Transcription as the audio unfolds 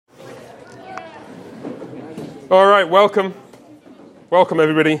All right, welcome. Welcome,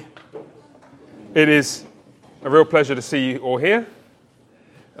 everybody. It is a real pleasure to see you all here.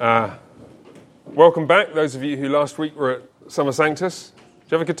 Welcome back, those of you who last week were at Summer Sanctus.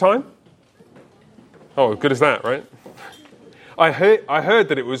 Did you have a good time? Oh, good as that, right? I heard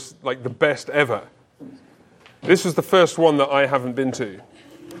that it was like the best ever. This was the first one that I haven't been to.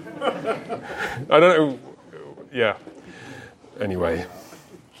 I don't know. Yeah. Anyway.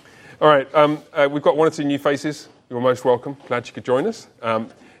 All right. We've got one or two new faces. You're most welcome. Glad you could join us.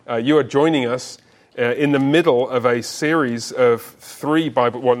 You are joining us in the middle of a series of at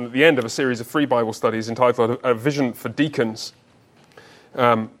the end of a series of 3 Bible studies entitled A Vision for Deacons,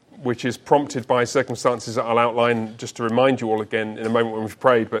 which is prompted by circumstances that I'll outline just to remind you all again in a moment when we've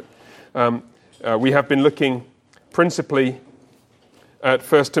prayed. But we have been looking principally at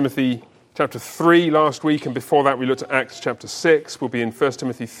 1 Timothy chapter 3 last week, and before that we looked at Acts chapter 6. We'll be in 1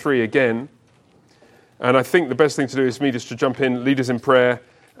 Timothy 3 again. And I think the best thing to do is me just to jump in, lead us in prayer,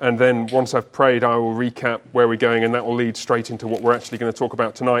 and then once I've prayed, I will recap where we're going, and that will lead straight into what we're actually going to talk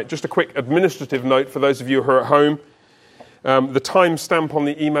about tonight. Just a quick administrative note for those of you who are at home. The timestamp on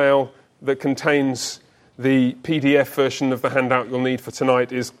the email that contains the PDF version of the handout you'll need for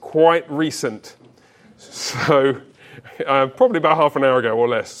tonight is quite recent. So probably about half an hour ago or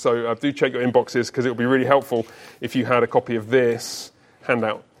less. So do check your inboxes, because it would be really helpful if you had a copy of this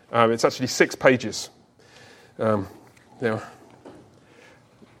handout. It's actually 6 pages.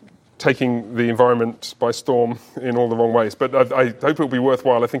 Taking the environment by storm in all the wrong ways. But I hope it will be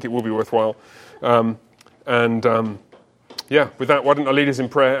worthwhile. I think it will be worthwhile. With that, why don't I lead us in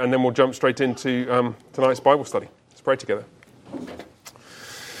prayer, and then we'll jump straight into tonight's Bible study. Let's pray together.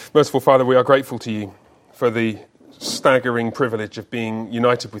 Merciful Father, we are grateful to you for the staggering privilege of being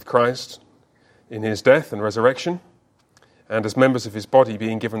united with Christ in his death and resurrection, and as members of his body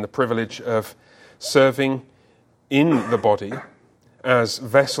being given the privilege of serving in the body as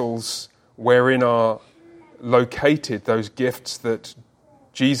vessels wherein are located those gifts that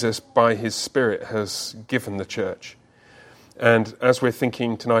Jesus, by his Spirit, has given the church. And as we're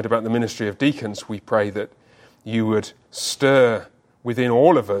thinking tonight about the ministry of deacons, we pray that you would stir within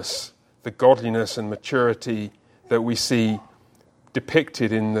all of us the godliness and maturity that we see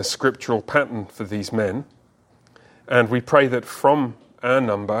depicted in the scriptural pattern for these men. And we pray that from our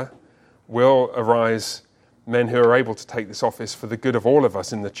number will arise men who are able to take this office for the good of all of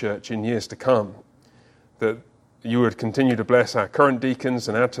us in the church in years to come. That you would continue to bless our current deacons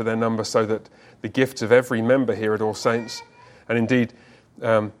and add to their number, so that the gifts of every member here at All Saints, and indeed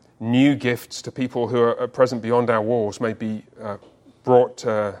new gifts to people who are at present beyond our walls, may be brought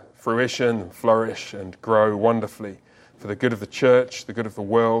to fruition and flourish and grow wonderfully for the good of the church, the good of the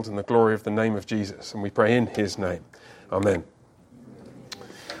world, and the glory of the name of Jesus. And we pray in his name. Amen.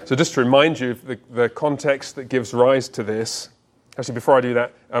 So just to remind you of the context that gives rise to this. Actually, before I do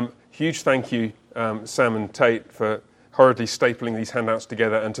that, huge thank you, Sam and Tate, for hurriedly stapling these handouts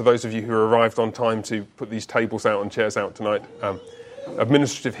together, and to those of you who arrived on time to put these tables out and chairs out tonight.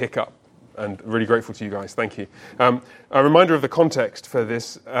 Administrative hiccup, and really grateful to you guys. Thank you. A reminder of the context for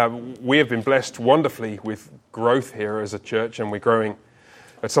this. We have been blessed wonderfully with growth here as a church, and we're growing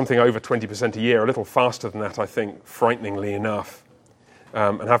at something over 20% a year, a little faster than that, I think, frighteningly enough,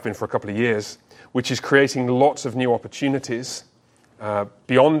 and have been for a couple of years, which is creating lots of new opportunities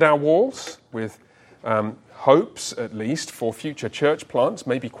beyond our walls, with hopes, at least, for future church plants,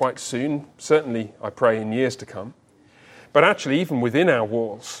 maybe quite soon, certainly, I pray, in years to come. But actually, even within our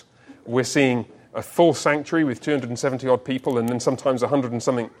walls, we're seeing a full sanctuary with 270-odd people, and then sometimes 100 and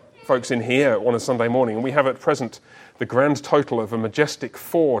something folks in here on a Sunday morning. And we have at present the grand total of a majestic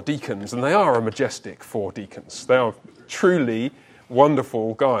 4 deacons, and they are a majestic 4 deacons. They are truly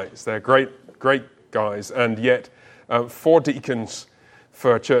wonderful guys. They're great, great guys, and yet 4 deacons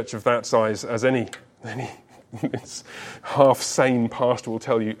for a church of that size, as any half-sane pastor will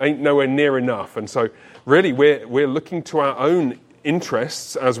tell you, ain't nowhere near enough. And so really we're looking to our own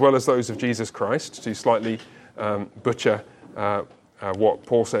interests as well as those of Jesus Christ, to slightly butcher what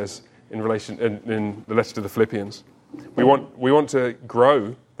Paul says in relation in the letter to the Philippians. We want to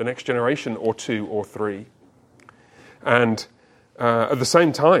grow the next generation or 2 or 3, and at the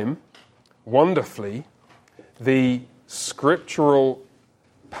same time, wonderfully, the scriptural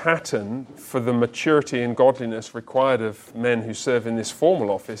pattern for the maturity and godliness required of men who serve in this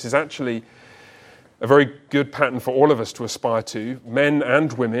formal office is actually a very good pattern for all of us to aspire to, men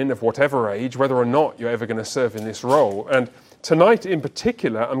and women of whatever age, whether or not you're ever going to serve in this role. And tonight in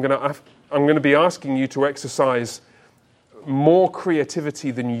particular, I'm going to be asking you to exercise more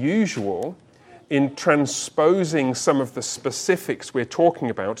creativity than usual in transposing some of the specifics we're talking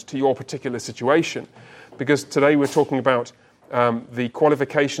about to your particular situation. because today we're talking about the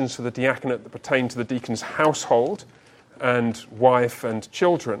qualifications for the diaconate that pertain to the deacon's household and wife and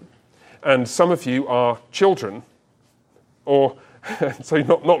children. And some of you are children, or so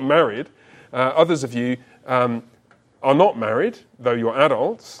you're not married. Others of you are not married, though you're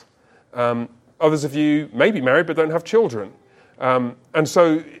adults. Others of you may be married but don't have children. And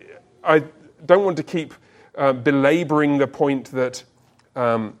so I don't want to keep belaboring the point that,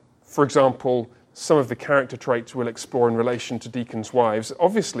 for example, some of the character traits we'll explore in relation to deacons' wives,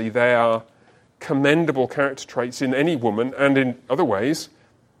 obviously they are commendable character traits in any woman and in other ways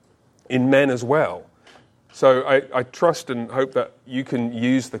in men as well. So I trust and hope that you can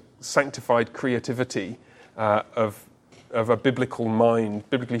use the sanctified creativity of a biblical mind,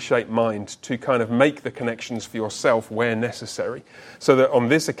 biblically shaped mind, to kind of make the connections for yourself where necessary. So that on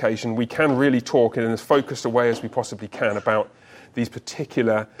this occasion we can really talk in as focused a way as we possibly can about these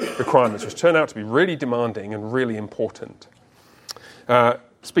particular requirements, which turn out to be really demanding and really important.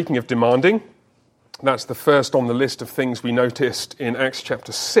 Speaking of demanding, that's the first on the list of things we noticed in Acts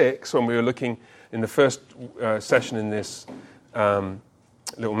chapter 6 when we were looking in the first session in this little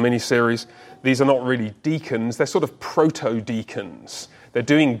mini-series. These are not really deacons, they're sort of proto-deacons. They're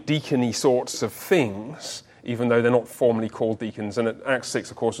doing deacony sorts of things, even though they're not formally called deacons. And Acts 6,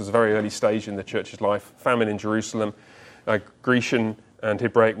 of course, was a very early stage in the church's life. Famine in Jerusalem, Grecian and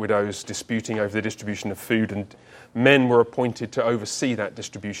Hebraic widows disputing over the distribution of food, and men were appointed to oversee that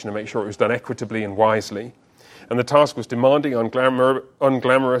distribution and make sure it was done equitably and wisely. And the task was demanding,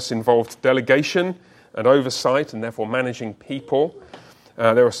 unglamorous, involved delegation and oversight, and therefore managing people.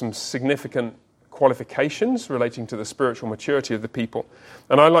 There were some significant qualifications relating to the spiritual maturity of the people.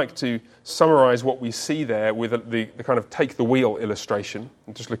 And I like to summarize what we see there with the kind of take the wheel illustration.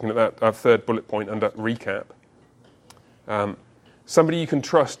 I'm just looking at that, our third bullet point under recap. Somebody you can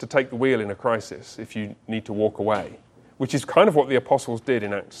trust to take the wheel in a crisis if you need to walk away, which is kind of what the apostles did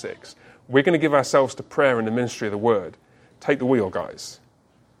in Acts 6. We're going to give ourselves to prayer and the ministry of the word. Take the wheel, guys.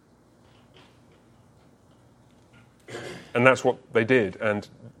 And that's what they did, and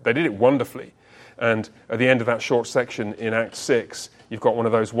they did it wonderfully. And at the end of that short section in Acts 6, you've got one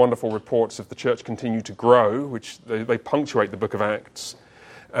of those wonderful reports of the church continue to grow, which they punctuate the book of Acts.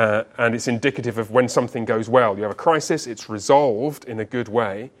 And it's indicative of when something goes well. You have a crisis, it's resolved in a good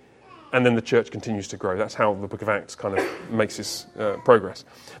way, and then the church continues to grow. That's how the book of Acts kind of makes its progress.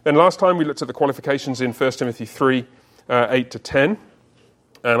 Then last time we looked at the qualifications in 1 Timothy 3, 8 to 10.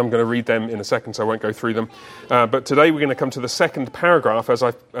 And I'm going to read them in a second, so I won't go through them. But today we're going to come to the second paragraph, as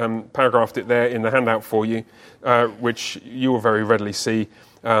I've paragraphed it there in the handout for you, which you will very readily see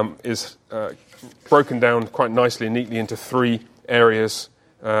is broken down quite nicely and neatly into three areas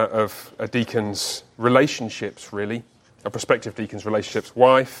of a deacon's relationships, really, a prospective deacon's relationships.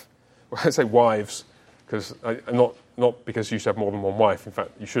 Wife, well, I say wives, because not because you should have more than one wife. In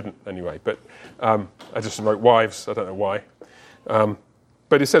fact, you shouldn't anyway. But I just wrote wives. I don't know why.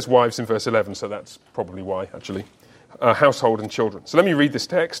 But it says wives in verse 11, so that's probably why, actually. Household and children. So let me read this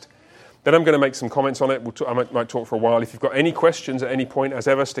text. Then I'm going to make some comments on it. I might talk for a while. If you've got any questions at any point, as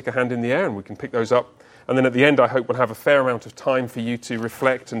ever, stick a hand in the air and we can pick those up. And then at the end, I hope we'll have a fair amount of time for you to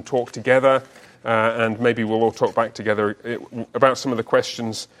reflect and talk together. And maybe we'll all talk back together about some of the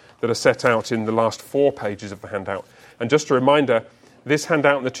questions that are set out in the last 4 pages of the handout. And just a reminder, this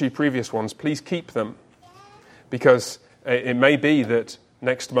handout and the 2 previous ones, please keep them. Because it may be that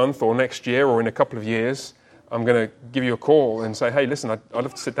next month or next year or in a couple of years, I'm going to give you a call and say, hey, listen, I'd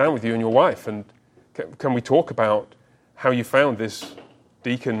love to sit down with you and your wife, and can we talk about how you found this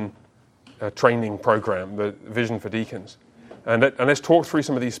deacon training program, the Vision for Deacons? And let's talk through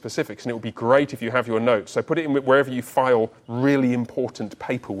some of these specifics, and it would be great if you have your notes. So put it in wherever you file really important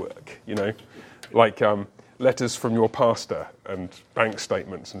paperwork, like letters from your pastor and bank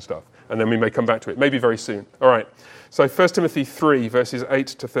statements and stuff. And then we may come back to it, maybe very soon. All right. So 1 Timothy 3, verses 8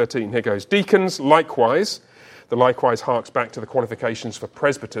 to 13. Here goes. Deacons, likewise. The likewise harks back to the qualifications for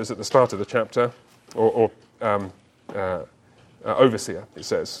presbyters at the start of the chapter, or overseer, it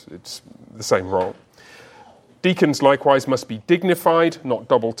says. It's the same role. Deacons, likewise, must be dignified, not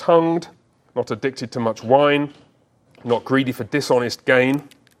double-tongued, not addicted to much wine, not greedy for dishonest gain.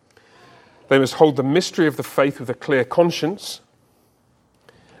 They must hold the mystery of the faith with a clear conscience,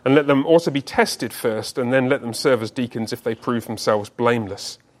 and let them also be tested first, and then let them serve as deacons if they prove themselves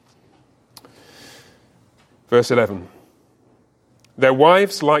blameless. Verse 11. Their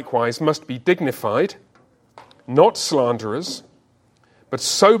wives likewise must be dignified, not slanderers, but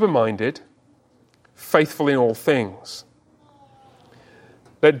sober-minded, faithful in all things.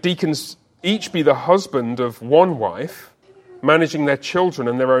 Let deacons each be the husband of one wife, managing their children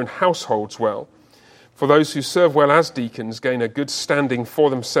and their own households well. For those who serve well as deacons gain a good standing for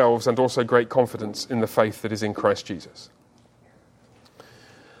themselves and also great confidence in the faith that is in Christ Jesus.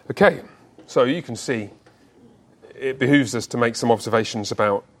 Okay, so you can see it behooves us to make some observations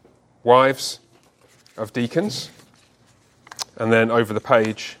about wives of deacons, and then over the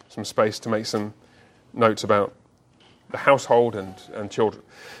page, some space to make some notes about the household and children.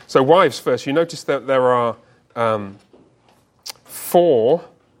 So wives first, you notice that there are 4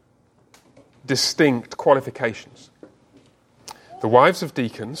 distinct qualifications. The wives of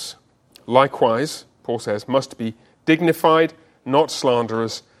deacons, likewise, Paul says, must be dignified, not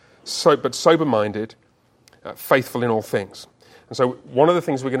slanderers, but sober-minded, faithful in all things. And so one of the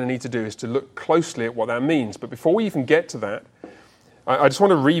things we're going to need to do is to look closely at what that means. But before we even get to that, I just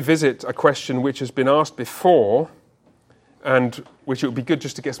want to revisit a question which has been asked before and which it would be good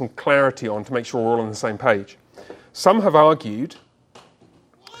just to get some clarity on to make sure we're all on the same page. Some have argued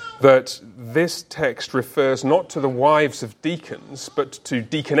that this text refers not to the wives of deacons, but to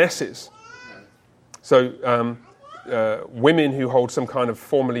deaconesses. So women who hold some kind of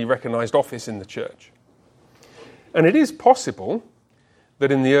formally recognised office in the church. And it is possible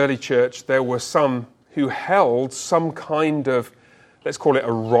that in the early church there were some who held some kind of, let's call it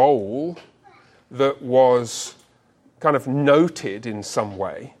a role, that was kind of noted in some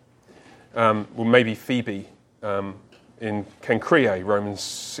way. Well, maybe Phoebe in Cenchreae, Romans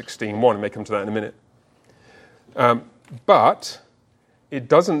 16:1. I may come to that in a minute. But it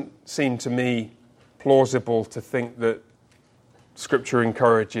doesn't seem to me plausible to think that Scripture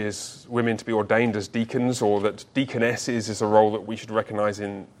encourages women to be ordained as deacons, or that deaconesses is a role that we should recognise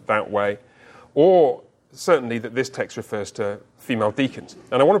in that way, or certainly that this text refers to female deacons.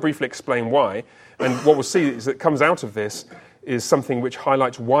 And I want to briefly explain why. And what we'll see is that comes out of this is something which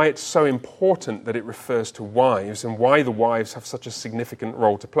highlights why it's so important that it refers to wives and why the wives have such a significant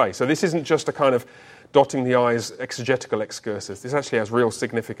role to play. So this isn't just a kind of dotting the I's exegetical excursus. This actually has real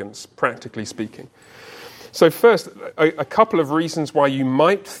significance, practically speaking. So first, a couple of reasons why you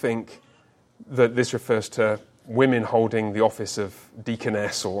might think that this refers to women holding the office of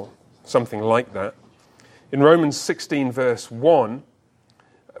deaconess or something like that. In Romans 16, verse 1,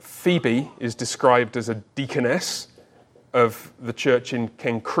 Phoebe is described as a deaconess of the church in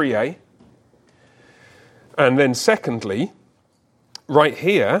Cenchreae. And then secondly, right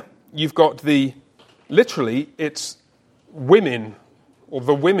here, you've got literally, it's women, or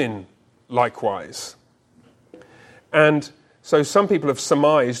the women likewise. And so some people have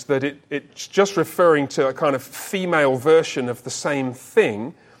surmised that it's just referring to a kind of female version of the same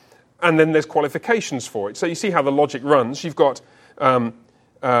thing, and then there's qualifications for it. So you see how the logic runs. You've got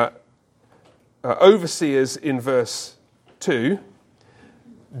overseers in verse 2,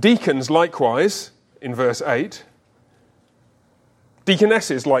 deacons likewise in verse 8,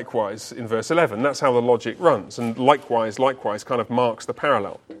 deaconesses likewise in verse 11. That's how the logic runs, and likewise kind of marks the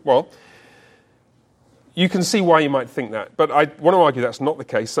parallel. Well, you can see why you might think that, but I want to argue that's not the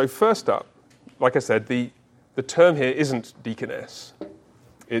case. So first up, like I said, the term here isn't deaconess.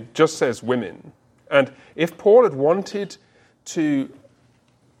 It just says women. And if Paul had wanted to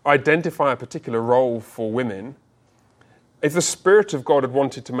identify a particular role for women, if the Spirit of God had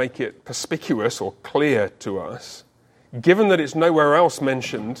wanted to make it perspicuous or clear to us, given that it's nowhere else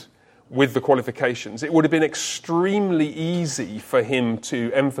mentioned with the qualifications, it would have been extremely easy for him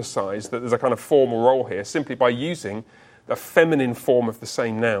to emphasize that there's a kind of formal role here simply by using the feminine form of the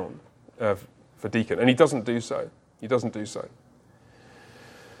same noun for deacon. And he doesn't do so. He doesn't do so.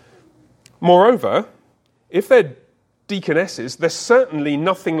 Moreover, if they're deaconesses, there's certainly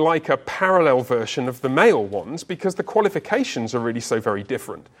nothing like a parallel version of the male ones because the qualifications are really so very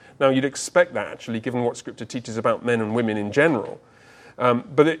different. Now, you'd expect that, actually, given what Scripture teaches about men and women in general.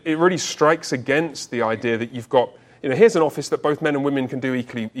 But it really strikes against the idea that you've got, here's an office that both men and women can do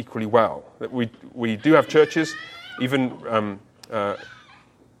equally well. That we do have churches, even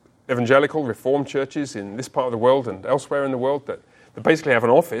evangelical, reformed churches in this part of the world and elsewhere in the world that basically have an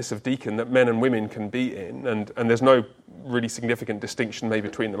office of deacon that men and women can be in, and there's no really significant distinction made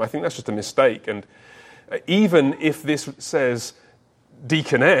between them. I think that's just a mistake. And even if this says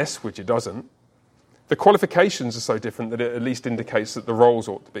deaconess, which it doesn't, the qualifications are so different that it at least indicates that the roles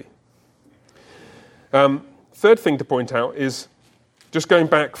ought to be. Third thing to point out is just going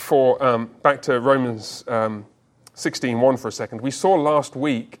back to Romans 16:1 for a second. We saw last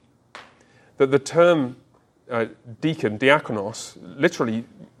week that the term deacon, diakonos, literally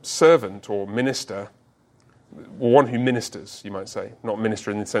servant or minister, or one who ministers, you might say, not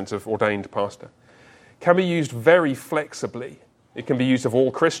minister in the sense of ordained pastor, can be used very flexibly. It can be used of all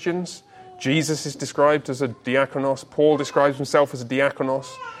Christians. Jesus is described as a diakonos. Paul describes himself as a diakonos.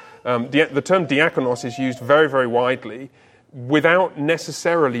 The term diakonos is used very, very widely without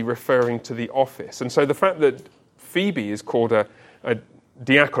necessarily referring to the office. And so the fact that Phoebe is called a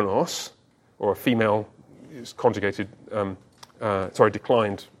diakonos, or a female, is conjugated,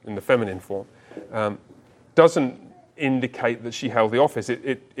 declined in the feminine form, doesn't indicate that she held the office.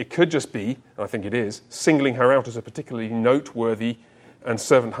 It could just be, and I think it is, singling her out as a particularly noteworthy and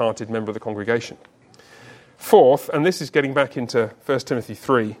servant-hearted member of the congregation. Fourth, and this is getting back into 1 Timothy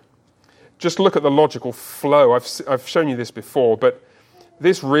 3, just look at the logical flow. I've shown you this before, but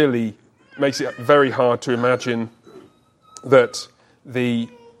this really makes it very hard to imagine that the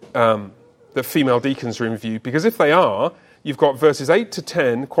female deacons are in view, because if they are, you've got verses 8 to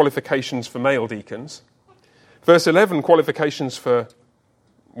 10, qualifications for male deacons, verse 11, qualifications for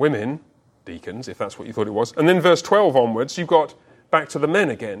women deacons, if that's what you thought it was, and then verse 12 onwards, you've got back to the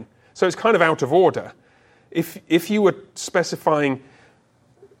men again. So it's kind of out of order. If you were specifying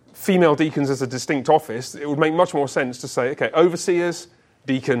female deacons as a distinct office, it would make much more sense to say, okay, overseers,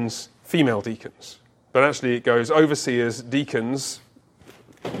 deacons, female deacons. But actually it goes overseers, deacons,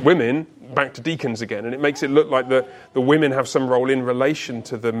 women, back to deacons again. And it makes it look like the women have some role in relation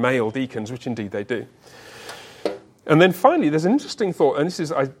to the male deacons, which indeed they do. And then finally, there's an interesting thought,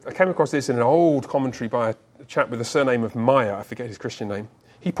 and I came across this in an old commentary by a chap with the surname of Meyer, I forget his Christian name.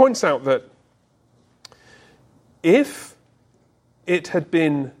 He points out that if it had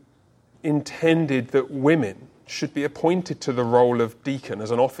been intended that women should be appointed to the role of deacon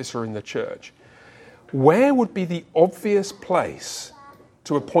as an officer in the church, where would be the obvious place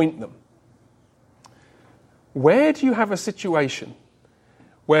to appoint them? Where do you have a situation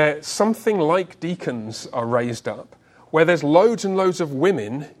where something like deacons are raised up, where there's loads and loads of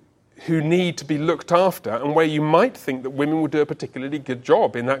women who need to be looked after, and where you might think that women would do a particularly good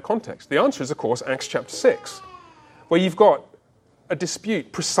job in that context? The answer is, of course, Acts chapter 6, where you've got a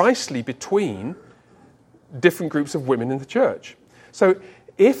dispute precisely between different groups of women in the church. So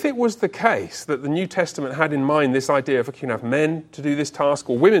if it was the case that the New Testament had in mind this idea of you can have men to do this task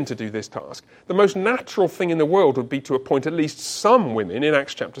or women to do this task, the most natural thing in the world would be to appoint at least some women in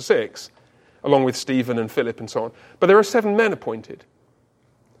Acts chapter 6, along with Stephen and Philip and so on. But there are 7 men appointed.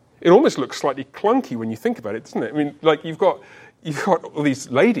 It almost looks slightly clunky when you think about it, doesn't it? I mean, like you've got all these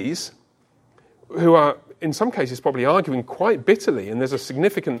ladies who are, in some cases, probably arguing quite bitterly, and there's a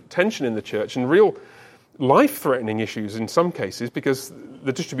significant tension in the church and real life-threatening issues in some cases because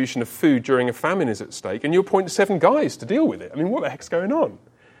the distribution of food during a famine is at stake, and you appoint 7 guys to deal with it. I mean, what the heck's going on?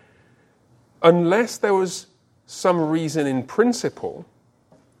 Unless there was some reason in principle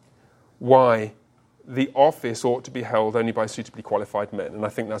why the office ought to be held only by suitably qualified men, and I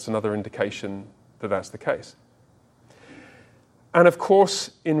think that's another indication that that's the case. And of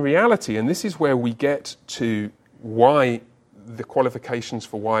course, in reality, and this is where we get to why the qualifications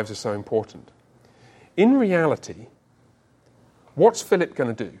for wives are so important. In reality, what's Philip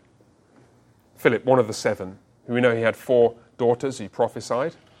going to do? Philip, one of the 7, who we know he had 4 daughters he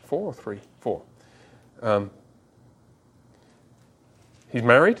prophesied. 4 or 3? 4. He's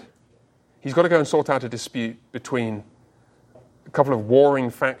married. He's got to go and sort out a dispute between a couple of warring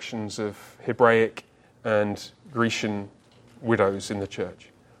factions of Hebraic and Grecian widows in the church.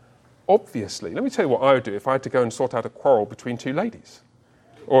 Obviously, let me tell you what I would do if I had to go and sort out a quarrel between 2 ladies,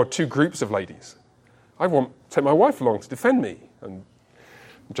 or 2 groups of ladies. I want to take my wife along to defend me. And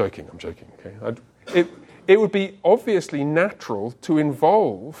I'm joking, okay? It would be obviously natural to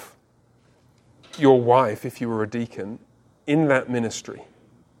involve your wife, if you were a deacon, in that ministry.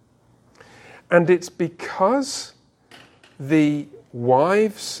 And it's because the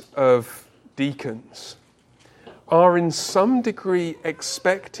wives of deacons are in some degree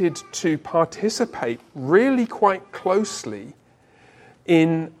expected to participate really quite closely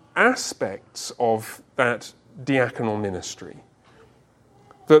in aspects of that diaconal ministry,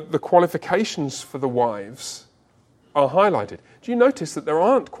 that the qualifications for the wives are highlighted. Do you notice that there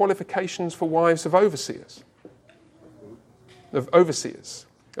aren't qualifications for wives of overseers? Of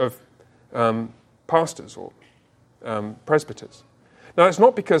pastors or presbyters. Now, it's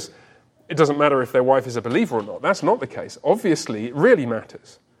not because it doesn't matter if their wife is a believer or not. That's not the case. Obviously, it really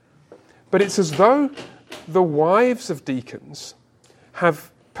matters. But it's as though the wives of deacons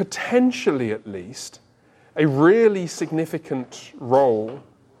have potentially, at least, a really significant role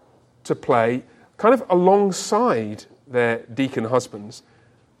to play, kind of alongside their deacon husbands,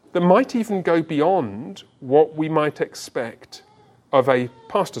 that might even go beyond what we might expect of a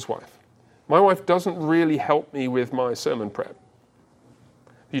pastor's wife. My wife doesn't really help me with my sermon prep.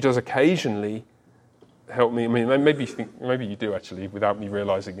 She does occasionally help me. I mean, maybe you do actually, without me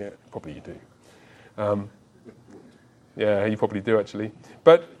realising it. Probably you do. Yeah, you probably do actually.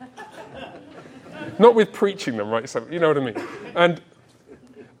 But Not with preaching them, right? So, you know what I mean?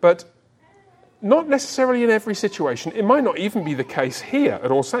 But not necessarily in every situation. It might not even be the case here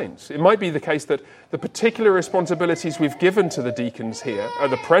at All Saints. It might be the case that the particular responsibilities we've given to the deacons here at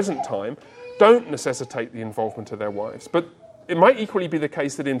the present time don't necessitate the involvement of their wives. But it might equally be the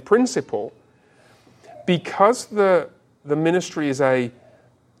case that in principle, because the ministry is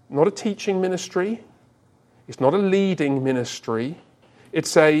not a teaching ministry, it's not a leading ministry,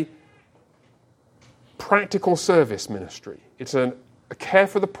 it's a practical service ministry. It's a care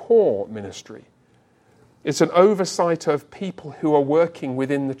for the poor ministry. It's an oversight of people who are working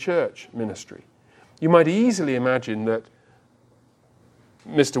within the church ministry. You might easily imagine that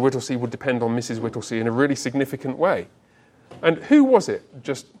Mr. Whittlesey would depend on Mrs. Whittlesey in a really significant way. And who was it,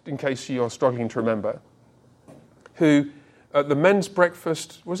 just in case you're struggling to remember, who at the men's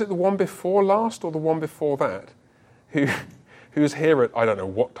breakfast, was it the one before last or the one before that, who was here at I don't know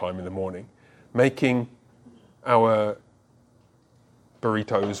what time in the morning, making our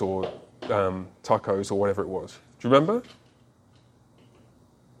burritos or tacos or whatever it was. Do you remember?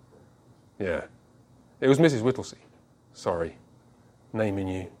 Yeah. It was Mrs. Whittlesey. Sorry. Naming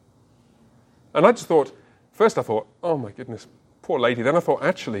you. And I just thought, first I thought, oh my goodness, poor lady. Then I thought,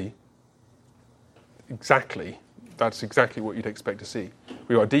 actually, that's exactly what you'd expect to see.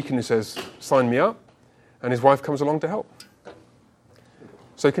 We've got a deacon who says, sign me up, and his wife comes along to help.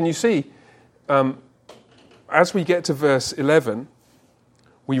 So can you see, as we get to verse 11,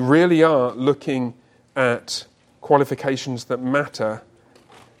 we really are looking at qualifications that matter,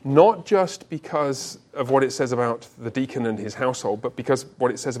 not just because of what it says about the deacon and his household, but because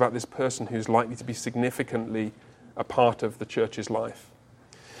what it says about this person who's likely to be significantly a part of the church's life.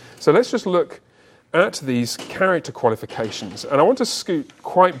 So let's just look at these character qualifications. And I want to scoot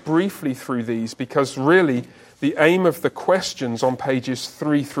quite briefly through these because really the aim of the questions on pages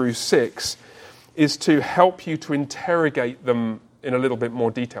 3 through 6 is to help you to interrogate them in a little bit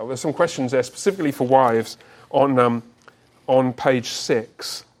more detail. There's some questions there specifically for wives on page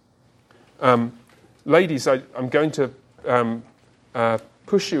 6. Ladies, I'm going to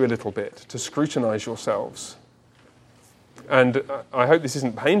push you a little bit to scrutinize yourselves. And I hope this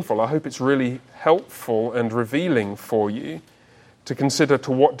isn't painful. I hope it's really helpful and revealing for you to consider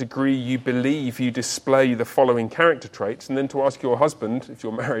to what degree you believe you display the following character traits, and then to ask your husband, if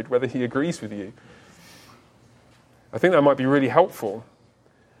you're married, whether he agrees with you. I think that might be really helpful.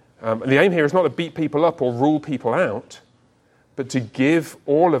 And the aim here is not to beat people up or rule people out, but to give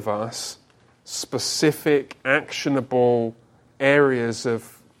all of us specific, actionable areas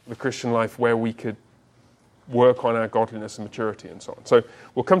of the Christian life where we could work on our godliness and maturity and so on. So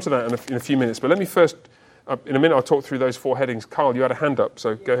we'll come to that in a few minutes. But let me first, in a minute, I'll talk through those 4 headings. Carl, you had a hand up,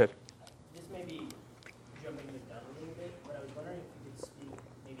 so go ahead. This may be jumping the gun a little bit, but I was wondering if you could speak,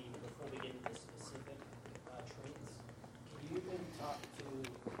 maybe before we get into specific traits, can you even talk to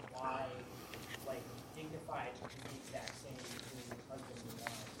why, like, dignified is the exact same between husband and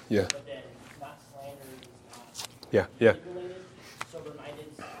wife, Yeah. but then not slandered is not Yeah. manipulated, sober-minded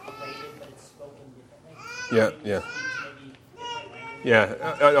is related, but it's spoken differently? Yeah.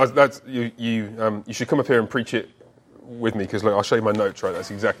 Yeah, that's you. You should come up here and preach it with me because look, I'll show you my notes. Right,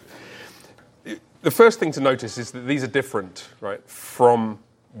 that's exactly. The first thing to notice is that these are different, right, from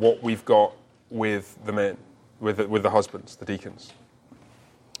what we've got with the men, with the husbands, the deacons.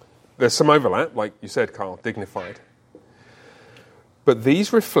 There's some overlap, like you said, Carl, dignified. But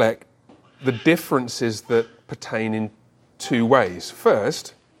these reflect the differences that pertain in 2 ways.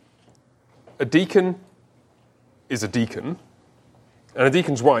 First, a deacon is a deacon, and a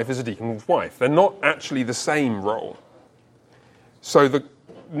deacon's wife is a deacon's wife. They're not actually the same role. So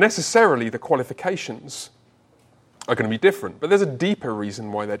necessarily the qualifications are going to be different. But there's a deeper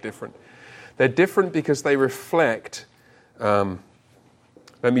reason why they're different. They're different because they reflect, let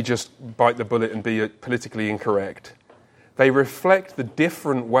me just bite the bullet and be politically incorrect. They reflect the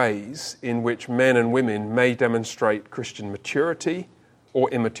different ways in which men and women may demonstrate Christian maturity or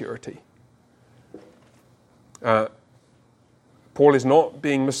immaturity. Paul is not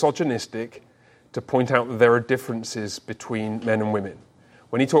being misogynistic to point out that there are differences between men and women.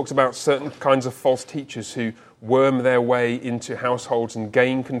 When he talks about certain kinds of false teachers who worm their way into households and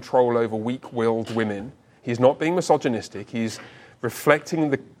gain control over weak-willed women, he's not being misogynistic. He's reflecting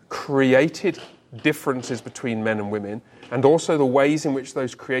the created differences between men and women and also the ways in which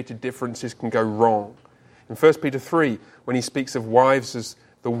those created differences can go wrong. In 1 Peter 3, when he speaks of wives as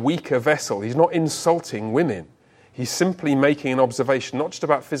the weaker vessel, he's not insulting women. He's simply making an observation, not just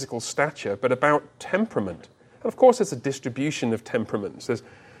about physical stature, but about temperament. And of course, there's a distribution of temperaments.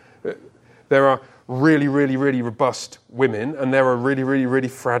 There are really, really, really robust women, and there are really, really, really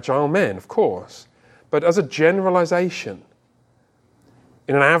fragile men, of course. But as a generalization,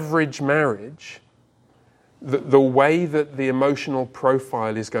 in an average marriage, the way that the emotional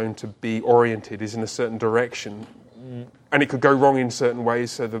profile is going to be oriented is in a certain direction, and it could go wrong in certain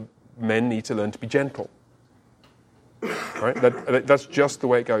ways, so the men need to learn to be gentle. Right? That's just the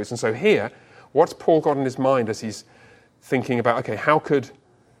way it goes. And so here, what's Paul got in his mind as he's thinking about, okay, how could,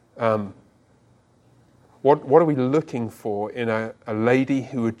 what are we looking for in a lady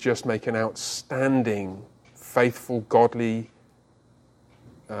who would just make an outstanding, faithful, godly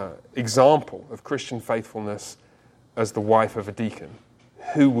example of Christian faithfulness as the wife of a deacon?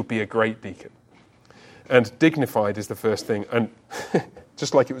 Who would be a great deacon? And dignified is the first thing. And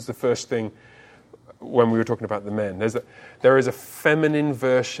just like it was the first thing when we were talking about the men, there is a feminine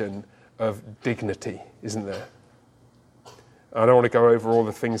version of dignity, isn't there? I don't want to go over all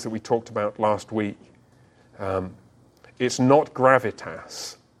the things that we talked about last week. It's not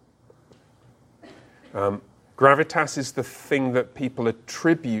gravitas. Gravitas is the thing that people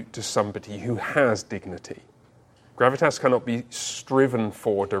attribute to somebody who has dignity. Gravitas cannot be striven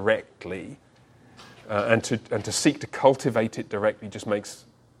for directly, and to seek to cultivate it directly just makes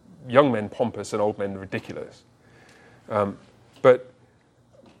young men pompous and old men ridiculous. But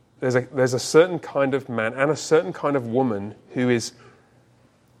there's a certain kind of man and a certain kind of woman who is,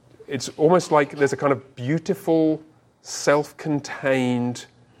 it's almost like there's a kind of beautiful, self-contained,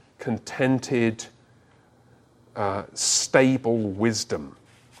 contented, stable wisdom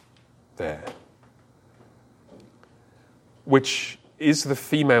there, which is the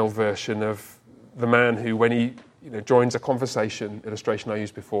female version of the man who, when he joins a conversation, illustration I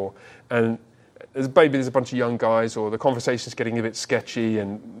used before, and there's a bunch of young guys, or the conversation's getting a bit sketchy,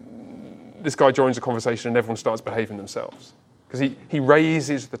 and this guy joins the conversation and everyone starts behaving themselves because he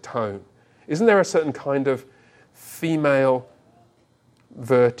raises the tone. Isn't there a certain kind of female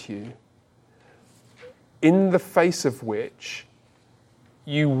virtue in the face of which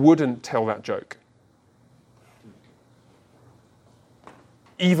you wouldn't tell that joke,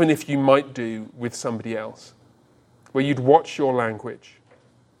 even if you might do with somebody else, where you'd watch your language,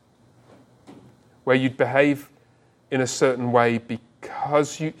 where you'd behave in a certain way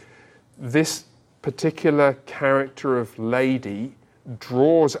because this particular character of lady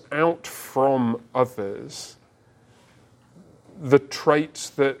draws out from others the traits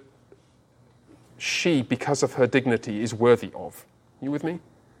that she, because of her dignity, is worthy of. You with me?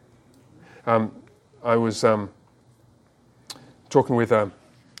 I was talking with a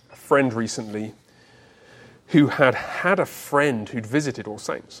friend recently who had a friend who'd visited All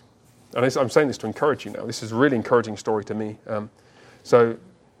Saints. And I'm saying this to encourage you now. This is a really encouraging story to me. So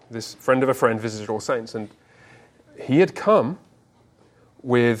this friend of a friend visited All Saints, and he had come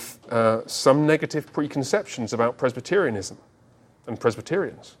with some negative preconceptions about Presbyterianism and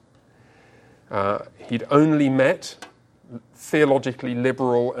Presbyterians. He'd only met theologically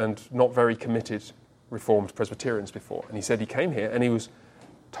liberal and not very committed Reformed Presbyterians before. And he said he came here and he was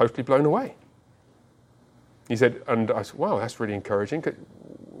totally blown away. He said, and I said, wow, that's really encouraging.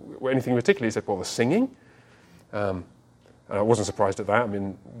 Anything in particular? He said, well, the singing. And I wasn't surprised at that. I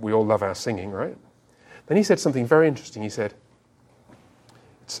mean, we all love our singing, right? Then he said something very interesting. He said,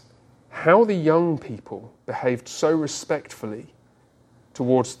 it's how the young people behaved so respectfully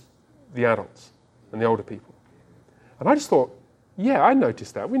towards the adults and the older people. And I just thought, yeah, I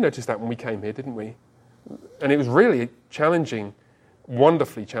noticed that. We noticed that when we came here, didn't we? And it was really challenging,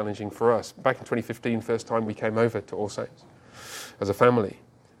 wonderfully challenging for us. Back in 2015, first time we came over to All Saints as a family.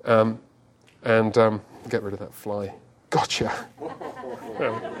 Get rid of that fly. Gotcha.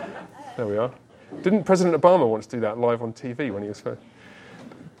 There we are. Didn't President Obama once do that live on TV when he was first?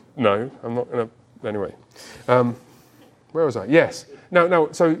 No, I'm not going to... Anyway. Where was I? Yes.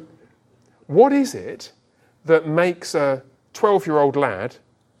 No, so what is it that makes a 12-year-old lad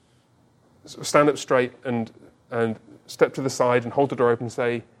stand up straight and step to the side and hold the door open and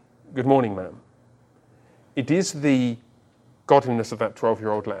say, "Good morning, ma'am"? It is the godliness of that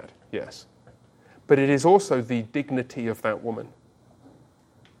 12-year-old lad, yes. But it is also the dignity of that woman,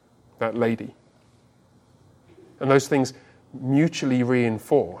 that lady. And those things mutually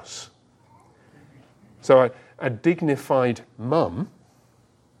reinforce. So a dignified mum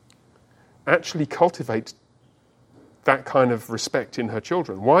actually cultivates that kind of respect in her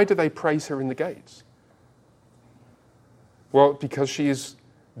children. Why do they praise her in the gates? Well, because she is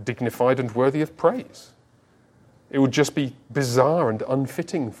dignified and worthy of praise. It would just be bizarre and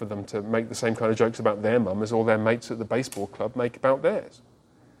unfitting for them to make the same kind of jokes about their mum as all their mates at the baseball club make about theirs.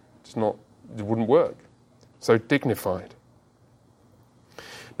 It wouldn't work. So dignified.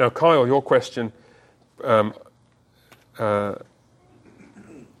 Now, Kyle, your question draws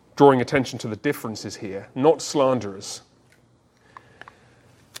drawing attention to the differences here, not slanderers.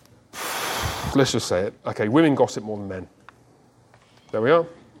 Let's just say it. Okay, women gossip more than men. There we are.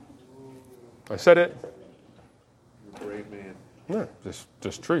 I said it. You're a brave man. No,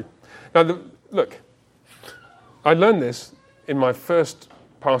 just true. Now, look, I learned this in my first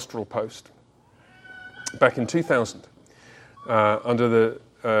pastoral post back in 2000 under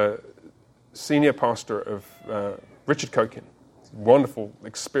the senior pastor of Richard Kokin, wonderful,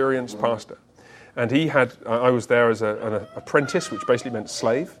 experienced pastor. And he had, I was there as an apprentice, which basically meant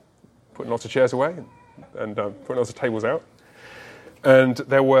slave, putting lots of chairs away and putting lots of tables out. And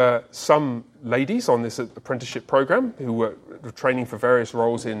there were some ladies on this apprenticeship program who were training for various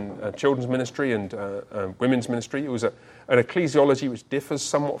roles in children's ministry and women's ministry. It was an ecclesiology which differs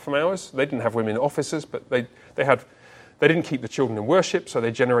somewhat from ours. They didn't have women officers, but they didn't keep the children in worship, so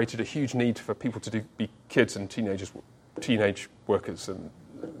they generated a huge need for people to be kids and teenage workers. And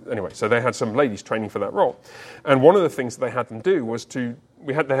anyway, so they had some ladies training for that role. And one of the things that they had them do was they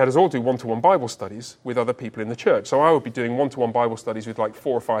had us all do one-to-one Bible studies with other people in the church. So I would be doing one-to-one Bible studies with like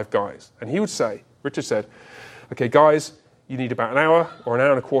 4 or 5 guys. And he would say, Richard said, okay, guys, you need about an hour or an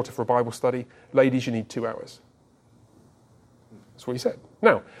hour and a quarter for a Bible study. Ladies, you need 2 hours. That's what he said.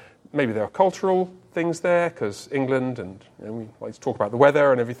 Now, maybe there are cultural things there, because England, and we like to talk about the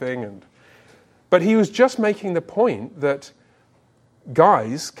weather and everything. But he was just making the point that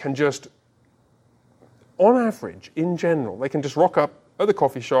guys can just, on average, in general, they can just rock up at the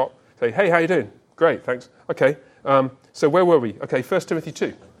coffee shop, say, hey, how you doing? Great, thanks. Okay, so where were we? Okay, 1 Timothy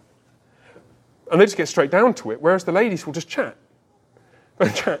 2. And they just get straight down to it, whereas the ladies will just chat.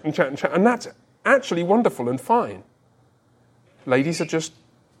 And chat and chat and chat. And that's actually wonderful and fine. Ladies are just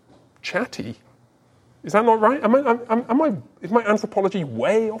chatty. Is that not right? Is my anthropology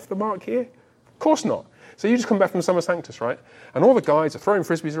way off the mark here? Of course not. So you just come back from Summer Sanctus, right? And all the guys are throwing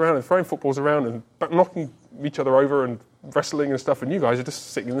frisbees around and throwing footballs around and knocking each other over and wrestling and stuff, and you guys are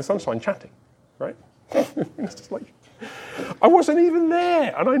just sitting in the sunshine chatting, right? It's just like, I wasn't even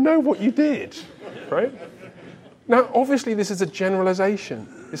there, and I know what you did, right? Now, obviously, this is a generalization.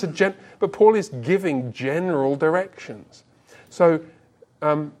 But Paul is giving general directions. So,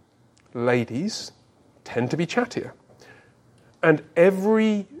 ladies tend to be chattier. And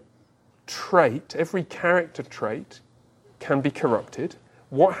every character trait can be corrupted.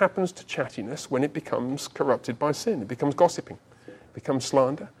 What happens to chattiness when it becomes corrupted by sin? It becomes gossiping. It becomes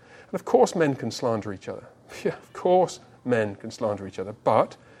slander. And of course men can slander each other. Yeah, of course men can slander each other.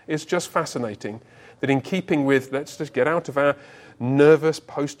 But it's just fascinating that in keeping with, let's just get out of our nervous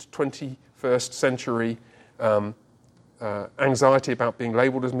post-21st century anxiety about being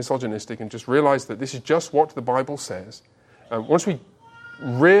labelled as misogynistic and just realise that this is just what the Bible says. Once we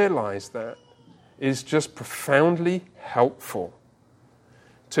realise that, is just profoundly helpful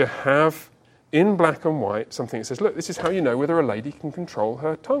to have in black and white something that says, look, this is how you know whether a lady can control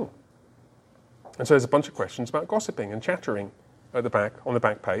her tongue. And so there's a bunch of questions about gossiping and chattering at the back, on the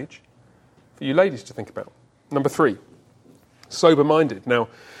back page, for you ladies to think about. Number 3, sober-minded. Now,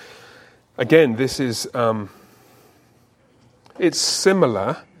 again, this is, it's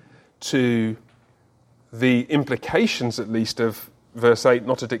similar to the implications, at least, of verse 8,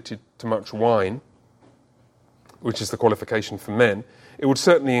 not addicted to much wine, which is the qualification for men. It would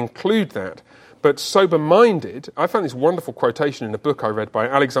certainly include that. But sober-minded, I found this wonderful quotation in a book I read by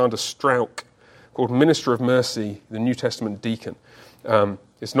Alexander Strauch called Minister of Mercy, the New Testament Deacon.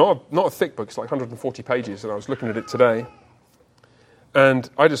 It's not a thick book, it's like 140 pages, and I was looking at it today. And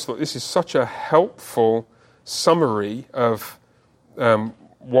I just thought this is such a helpful summary of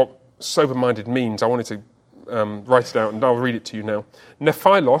what sober-minded means. I wanted to write it out, and I'll read it to you now.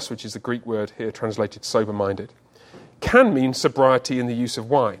 Nephilos, which is the Greek word here translated sober-minded, can mean sobriety in the use of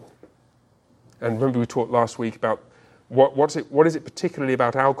wine. And remember we talked last week about what is it particularly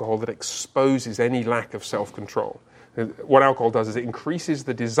about alcohol that exposes any lack of self-control. What alcohol does is it increases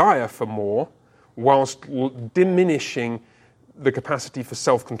the desire for more whilst diminishing the capacity for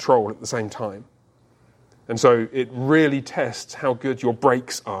self-control at the same time. And so it really tests how good your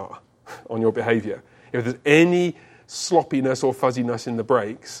brakes are on your behaviour. If there's any sloppiness or fuzziness in the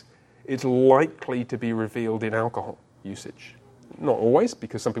brakes, it's likely to be revealed in alcohol usage. Not always,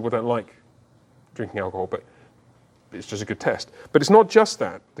 because some people don't like drinking alcohol, but it's just a good test. But it's not just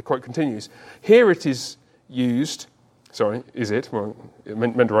that. The quote continues. Here it is used, is it? Well, it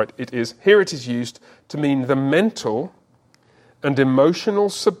meant to write, it is. Here it is used to mean the mental and emotional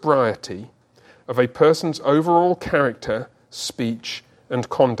sobriety of a person's overall character, speech, and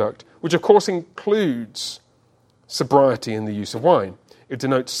conduct, which of course includes sobriety in the use of wine. It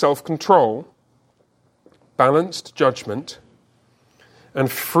denotes self-control, balanced judgment,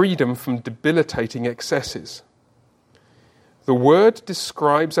 and freedom from debilitating excesses. The word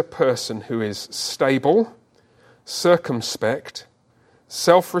describes a person who is stable, circumspect,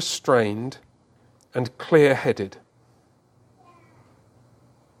 self-restrained, and clear-headed.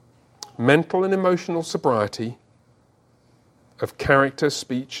 Mental and emotional sobriety of character,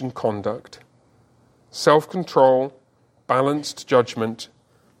 speech, and conduct, self-control, balanced judgment,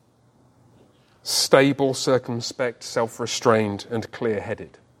 stable, circumspect, self-restrained, and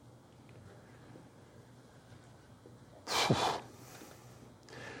clear-headed.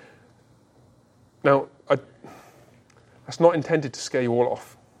 Now, that's not intended to scare you all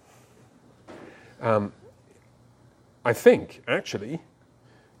off. I think, actually,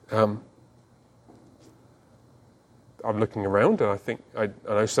 I'm looking around, and I think I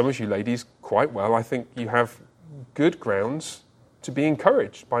know some of you ladies quite well. I think you have good grounds to be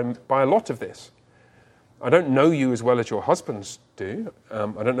encouraged by a lot of this. I don't know you as well as your husbands do.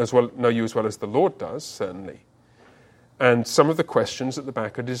 I don't know you as well as the Lord does, certainly. And some of the questions at the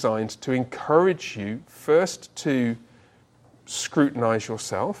back are designed to encourage you first to scrutinize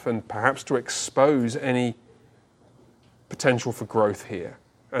yourself and perhaps to expose any potential for growth here.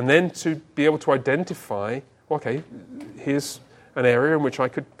 And then to be able to identify, okay, here's an area in which I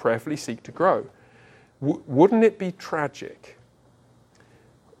could prayerfully seek to grow. Wouldn't it be tragic?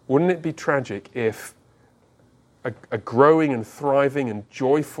 Wouldn't it be tragic if a growing and thriving and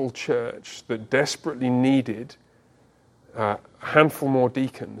joyful church that desperately needed a handful more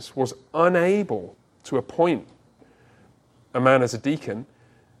deacons was unable to appoint a man as a deacon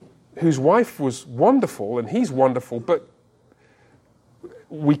whose wife was wonderful and he's wonderful, but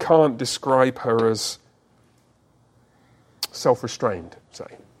we can't describe her as self-restrained,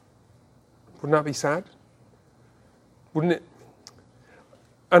 say? Wouldn't that be sad? Wouldn't it?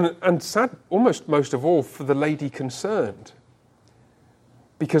 And sad, almost most of all, for the lady concerned.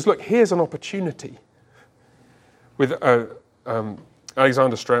 Because look, here's an opportunity. With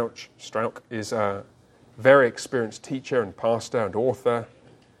Alexander Strauch is a very experienced teacher and pastor and author.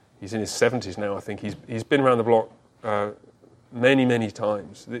 He's in his 70s now, I think. He's been around the block many, many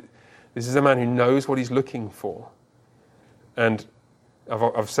times. This is a man who knows what he's looking for. And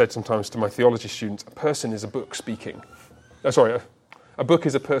I've said sometimes to my theology students, a person is a book speaking. A book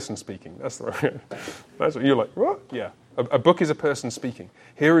is a person speaking. That's what you're like, what? Yeah. A book is a person speaking.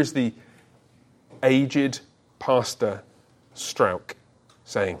 Here is the aged Pastor Strauch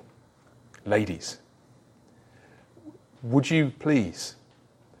saying, ladies, would you please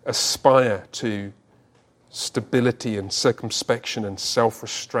aspire to stability and circumspection and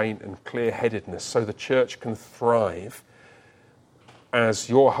self-restraint and clear-headedness so the church can thrive as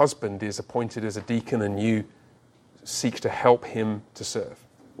your husband is appointed as a deacon and you seek to help him to serve?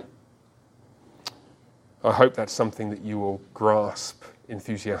 I hope that's something that you will grasp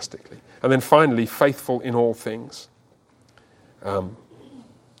enthusiastically. And then finally, faithful in all things.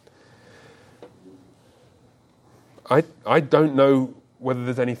 I don't know whether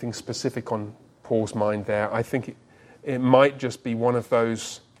there's anything specific on Paul's mind there. I think it might just be one of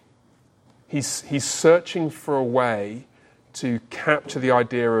those, he's searching for a way to capture the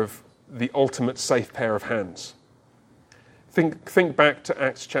idea of the ultimate safe pair of hands. Think back to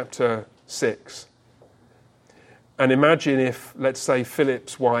Acts chapter 6. And imagine if, let's say,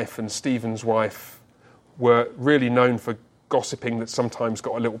 Philip's wife and Stephen's wife were really known for gossiping that sometimes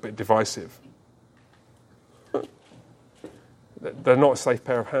got a little bit divisive. They're not a safe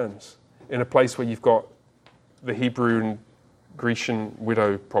pair of hands in a place where you've got the Hebrew and Grecian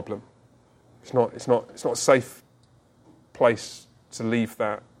widow problem. It's not a safe place to leave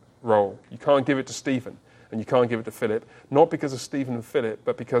that role. You can't give it to Stephen and you can't give it to Philip, not because of Stephen and Philip,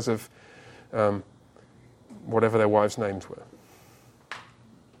 but because of whatever their wives' names were.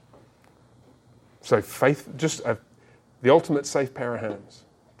 So faith, just the ultimate safe pair of hands,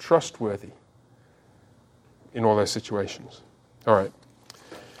 trustworthy in all those situations. All right.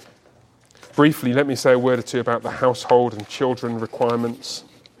 Briefly, let me say a word or two about the household and children requirements.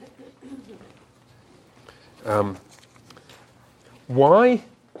 Why?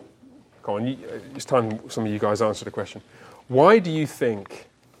 Come on, it's time some of you guys answer the question. Why do you think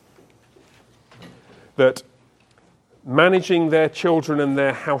that managing their children and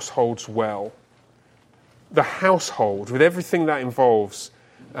their households well, the household, with everything that involves,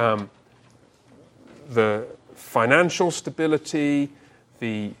 the financial stability,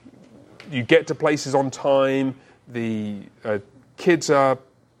 you get to places on time, the kids are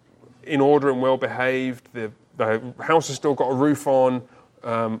in order and well behaved, the house has still got a roof on.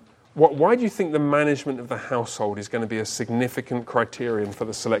 Why do you think the management of the household is going to be a significant criterion for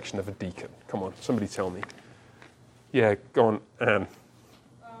the selection of a deacon? Come on, somebody tell me. Yeah, go on, Anne.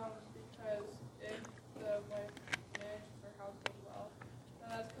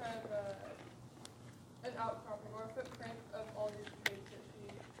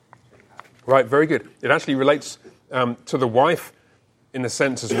 Right, very good. It actually relates to the wife in a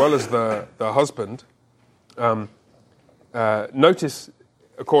sense as well as the husband. Notice,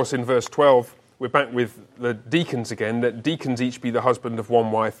 of course, in verse 12, we're back with the deacons again, that deacons each be the husband of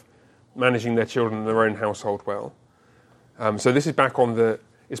one wife, managing their children and their own household well. So this is back on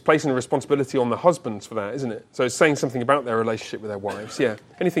it's placing a responsibility on the husbands for that, isn't it? So it's saying something about their relationship with their wives. Yeah.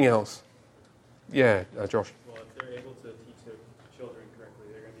 Anything else? Yeah, Josh. Well, if they're able to teach their children correctly,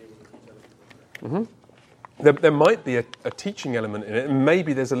 they're going to be able to teach other people correctly. Mm-hmm. There might be a teaching element in it, and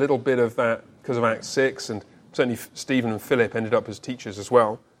maybe there's a little bit of that because of Acts 6, and certainly Stephen and Philip ended up as teachers as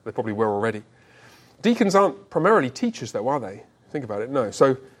well. They probably were already. Deacons aren't primarily teachers, though, are they? Think about it. No.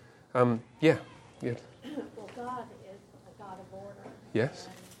 So, yeah. Well, God is a God of order. Yes.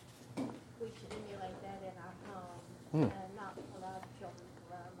 And we should emulate that in our home and not allow children to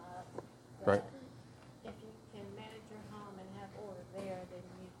run amok. But Right. if you can manage your home and have order there, then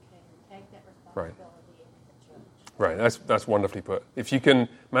you can take that Right. responsibility into the church. Right, that's wonderfully put. If you can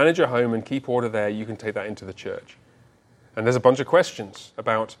manage your home and keep order there, you can take that into the church. And there's a bunch of questions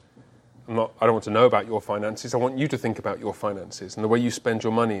about, I don't want to know about your finances, I want you to think about your finances and the way you spend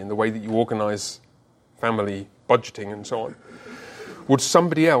your money and the way that you organise family budgeting and so on. Would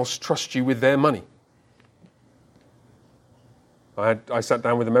somebody else trust you with their money? I sat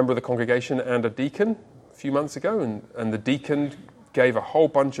down with a member of the congregation and a deacon a few months ago, and the deacon gave a whole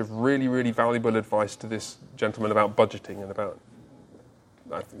bunch of really, really valuable advice to this gentleman about budgeting and about,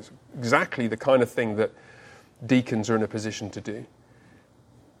 I think it's exactly the kind of thing that deacons are in a position to do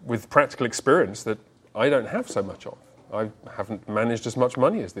with practical experience that I don't have so much of. I haven't managed as much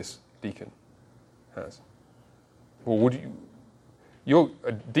money as this deacon has. Well,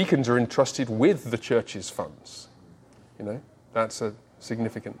 deacons are entrusted with the church's funds. You know, that's a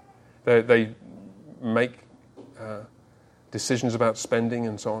significant. They make decisions about spending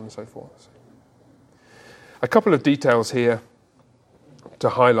and so on and so forth. A couple of details here to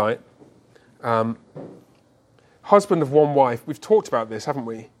highlight. Husband of one wife. We've talked about this, haven't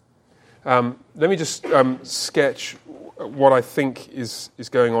we? Let me just sketch what I think is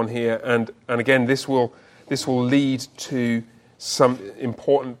going on here, and again, this will lead to some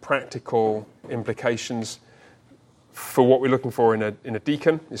important practical implications for what we're looking for in a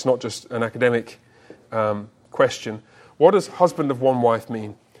deacon. It's not just an academic question. What does husband of one wife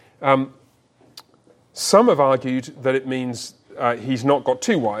mean? Some have argued that it means he's not got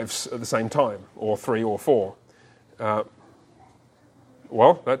two wives at the same time, or three or four.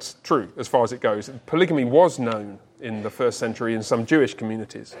 Well, that's true as far as it goes. Polygamy was known in the first century in some Jewish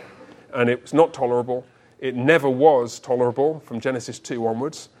communities, and it was not tolerable. It never was tolerable from Genesis 2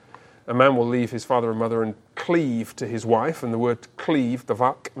 onwards. A man will leave his father and mother and cleave to his wife, and the word cleave,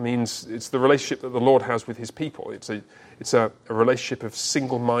 davak, means it's the relationship that the Lord has with his people. It's a relationship of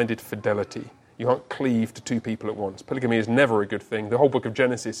single-minded fidelity. You can't cleave to two people at once. Polygamy is never a good thing. The whole book of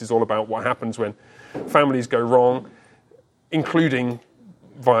Genesis is all about what happens when families go wrong, including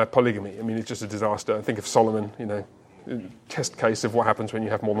via polygamy. I mean, it's just a disaster. Think of Solomon, test case of what happens when you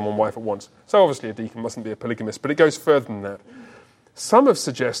have more than one wife at once. So obviously a deacon mustn't be a polygamist, but it goes further than that. Some have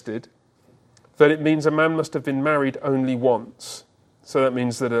suggested that it means a man must have been married only once. So that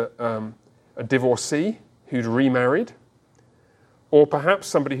means that a divorcee who'd remarried, or perhaps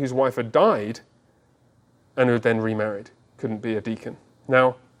somebody whose wife had died and who had then remarried, couldn't be a deacon.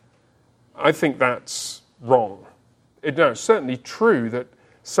 Now, I think that's wrong. It's certainly true that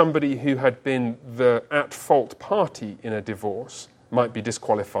somebody who had been the at-fault party in a divorce might be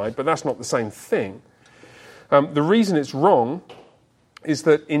disqualified, but that's not the same thing. The reason it's wrong is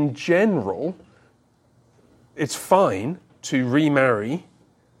that in general, it's fine to remarry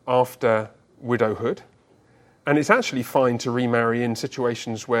after widowhood, and it's actually fine to remarry in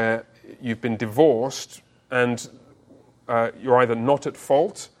situations where you've been divorced and you're either not at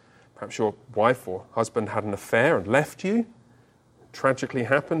fault, perhaps your wife or husband had an affair and left you, tragically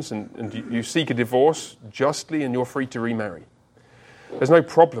happens, and you seek a divorce justly and you're free to remarry. There's no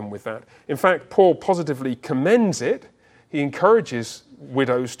problem with that. In fact, Paul positively commends it. He encourages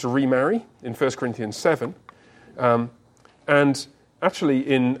widows to remarry in 1 Corinthians 7. And actually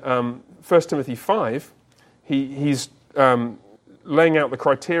in 1 Timothy 5, he's laying out the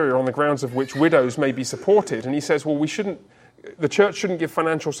criteria on the grounds of which widows may be supported. And he says, well, the church shouldn't give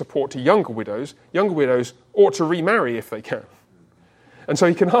financial support to younger widows. Younger widows ought to remarry if they can. And so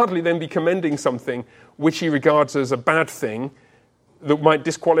he can hardly then be commending something which he regards as a bad thing that might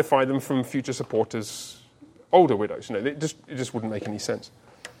disqualify them from future supporters, older widows. It just wouldn't make any sense.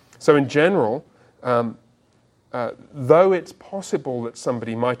 So in general, though it's possible that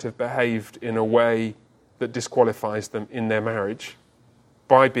somebody might have behaved in a way that disqualifies them in their marriage,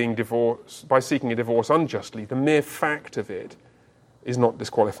 by seeking a divorce unjustly, the mere fact of it is not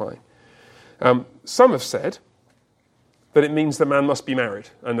disqualifying. Some have said that it means the man must be married,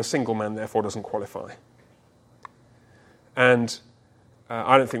 and a single man therefore doesn't qualify. And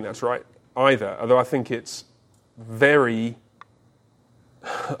I don't think that's right either, although I think it's very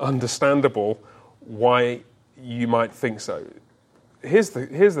understandable why you might think so. Here's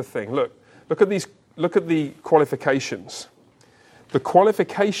the thing. Look at the qualifications. The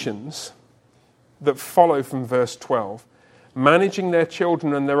qualifications that follow from verse 12, managing their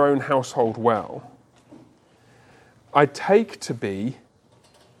children and their own household well, I take to be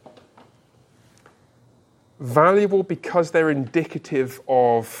valuable because they're indicative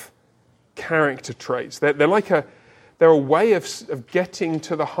of character traits. They're a way of getting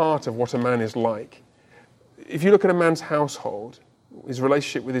to the heart of what a man is like. If you look at a man's household, his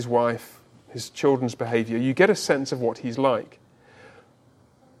relationship with his wife, his children's behaviour, you get a sense of what he's like.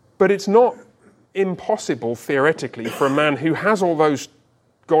 But it's not impossible, theoretically, for a man who has all those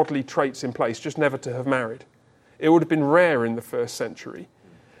godly traits in place just never to have married. It would have been rare in the first century.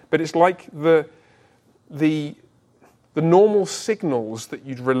 But it's like the normal signals that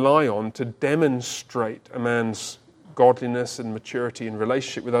you'd rely on to demonstrate a man's godliness and maturity in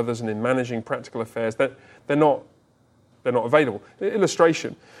relationship with others and in managing practical affairs, that they're not available.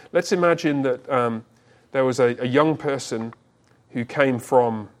 Illustration. Let's imagine that there was a young person who came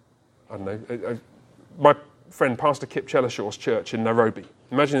from, I don't know, my friend Pastor Kip Chelashaw's church in Nairobi.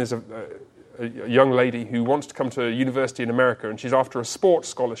 Imagine there's a young lady who wants to come to a university in America and she's after a sports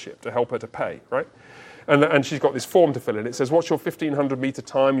scholarship to help her to pay, right? And she's got this form to fill in. It says, what's your 1,500 metre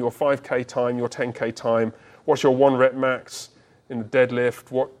time, your 5K time, your 10K time? What's your 1 rep max in the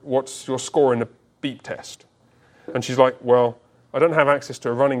deadlift? What's your score in the beep test? And she's like, well, I don't have access to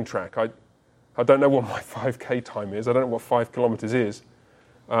a running track. I don't know what my 5K time is. I don't know what 5 kilometres is.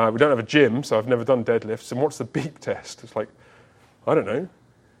 We don't have a gym, so I've never done deadlifts. And what's the beep test? It's like, I don't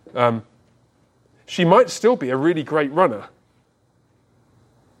know. She might still be a really great runner,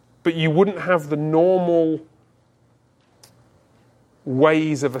 but you wouldn't have the normal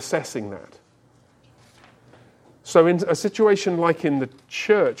ways of assessing that. So in a situation like in the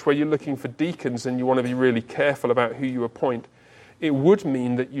church where you're looking for deacons and you want to be really careful about who you appoint, it would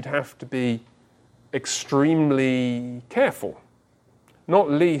mean that you'd have to be extremely careful.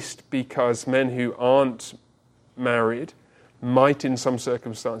 Not least because men who aren't married might in some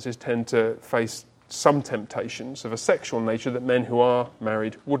circumstances tend to face some temptations of a sexual nature that men who are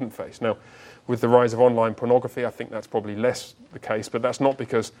married wouldn't face. Now, with the rise of online pornography, I think that's probably less the case, but that's not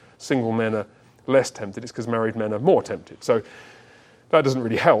because single men are less tempted, it's because married men are more tempted. So that doesn't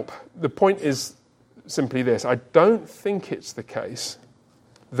really help. The point is simply this. I don't think it's the case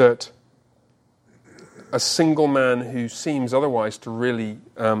that a single man who seems otherwise to really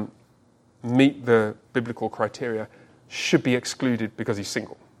meet the biblical criteria should be excluded because he's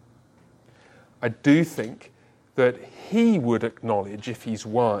single. I do think that he would acknowledge, if he's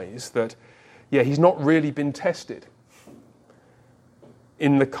wise, that, he's not really been tested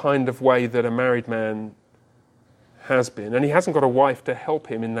in the kind of way that a married man has been. And he hasn't got a wife to help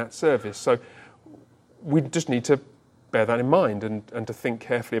him in that service. So we just need to bear that in mind and to think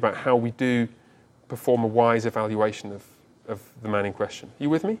carefully about how we do perform a wise evaluation of the man in question. Are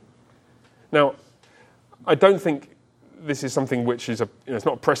you with me? Now, I don't think this is something which is it's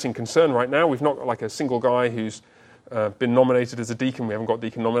not a pressing concern right now. We've not got like a single guy who's been nominated as a deacon. We haven't got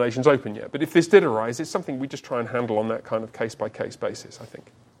deacon nominations open yet. But if this did arise, it's something we just try and handle on that kind of case-by-case basis, I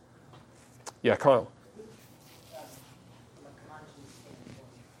think. Yeah, Kyle.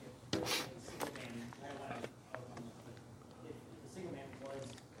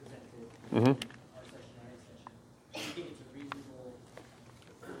 Mm-hmm.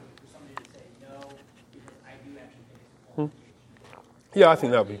 Yeah, I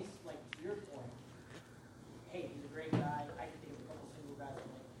think that would be. Like to your point, hey, he's a great guy. I can think of a couple single guys I'm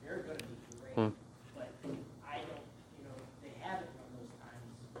like, they're going to be great. But I don't, they haven't run those times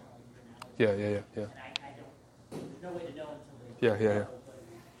here now. Yeah. And I don't, there's no way to know until they Yeah. But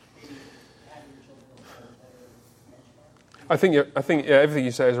maybe having your children is a better benchmark. I think everything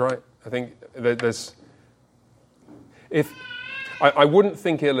you say is right. I think there's... I wouldn't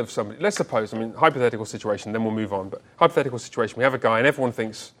think ill of somebody. Let's suppose, hypothetical situation, then we'll move on. But hypothetical situation, we have a guy and everyone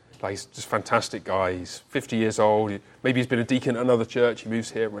thinks, he's just a fantastic guy. He's 50 years old. Maybe he's been a deacon at another church. He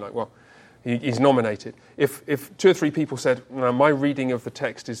moves here. And we're like, well, he's nominated. If 2 or 3 people said, no, my reading of the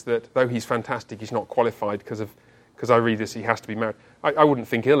text is that though he's fantastic, he's not qualified because I read this, he has to be married. I wouldn't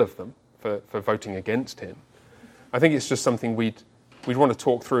think ill of them for voting against him. I think it's just something we'd want to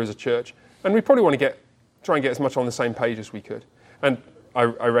talk through as a church. And we probably want to try and get as much on the same page as we could. And I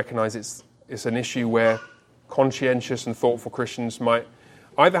recognise it's an issue where conscientious and thoughtful Christians might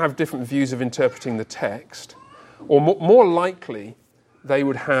either have different views of interpreting the text, or more likely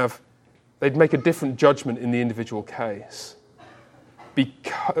they'd make a different judgment in the individual case,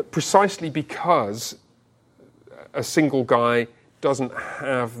 precisely because a single guy doesn't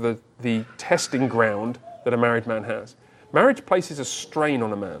have the testing ground that a married man has. Marriage places a strain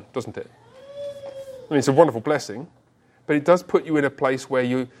on a man, doesn't it? I mean, it's a wonderful blessing, but it does put you in a place where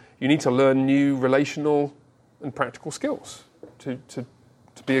you need to learn new relational and practical skills to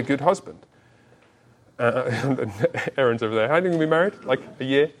be a good husband. Aaron's over there. How long have you been married? Like a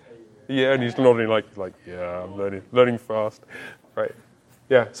year? A year, and he's nodding like yeah, I'm learning fast. Right.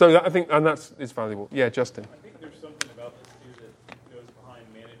 Yeah, so I think, and it's valuable. Yeah, Justin. I think there's something about this too that goes behind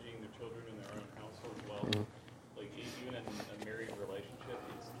managing the children in their own household as well. Mm-hmm. Like even in a married relationship,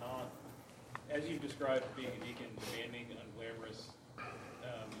 it's not, as you've described being a deacon, demanding, unglamorous,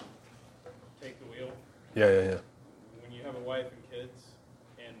 take the wheel. Yeah. When you have a wife and kids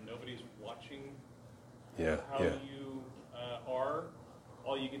and nobody's watching how you are,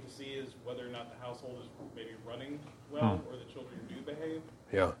 all you get to see is whether or not the household is maybe running well or the children do behave.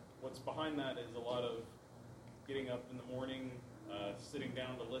 Yeah. What's behind that is a lot of getting up in the morning, sitting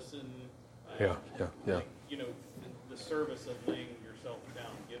down to listen. Yeah. Like, the service of laying yourself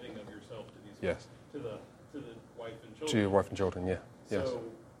down, giving of yourself to these to the wife and children. To your wife and children, yeah. Yes. So,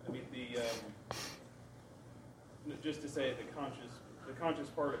 I mean, just to say the conscious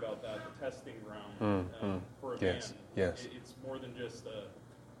part about that, the testing ground for a man. Yes. It's more than just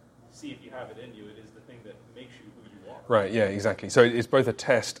see if you have it in you. It is the thing that makes you who you are. Right. Yeah. Exactly. So it's both a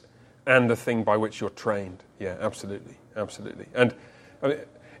test and a thing by which you're trained. Yeah. Absolutely. And I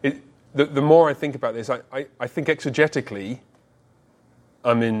mean, the more I think about this, I think exegetically,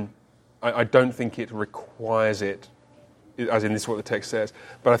 I don't think it requires it, as in this is what the text says.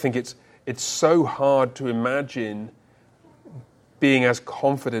 But I think it's so hard to imagine being as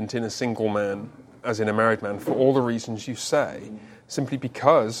confident in a single man as in a married man for all the reasons you say, simply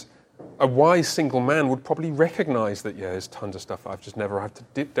because a wise single man would probably recognize that, there's tons of stuff I've just never had to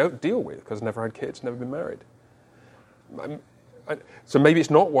deal with because I've never had kids, never been married. So maybe it's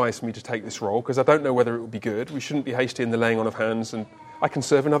not wise for me to take this role because I don't know whether it will be good. We shouldn't be hasty in the laying on of hands, and I can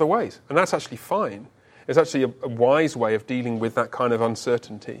serve in other ways. And that's actually fine. It's actually a wise way of dealing with that kind of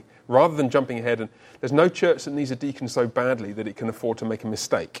uncertainty, rather than jumping ahead. And there's no church that needs a deacon so badly that it can afford to make a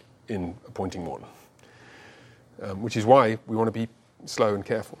mistake in appointing one, which is why we want to be slow and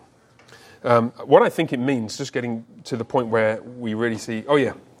careful. What I think it means, just getting to the point where we really see... Oh,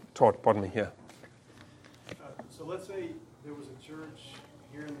 yeah, Todd, pardon me, yeah. So let's say there was a church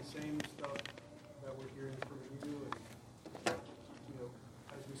hearing the same stuff that we're hearing from you, and,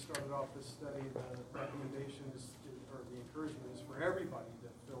 as we started off this study, the recommendation or the encouragement is for everybody to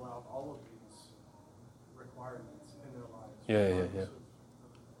fill out all of these requirements in their lives. Yeah.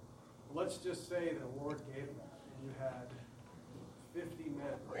 Let's just say the Lord gave that, and you had 50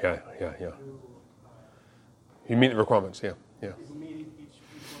 men. Yeah. Who, You meet the requirements, yeah. who meet each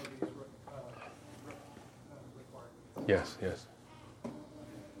one of these requirements. Yes.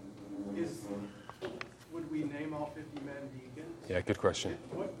 Would we name all 50 men deacons? Yeah, good question.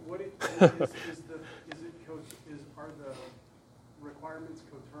 Is are the requirements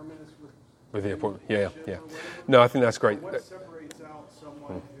coterminous With the appointment, yeah. or whatever? No, I think that's great. What separates out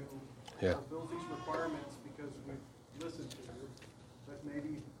someone who fulfills these requirements because we've listened to you, but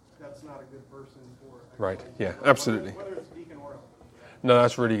maybe that's not a good person for it? Right, yeah, absolutely. Whether it's deacon or elder. No,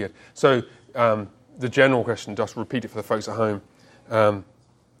 that's really good. So the general question, just repeat it for the folks at home,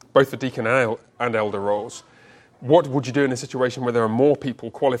 both the deacon and elder roles, what would you do in a situation where there are more people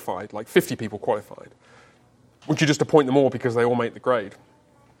qualified, like 50 people qualified? Would you just appoint them all because they all make the grade?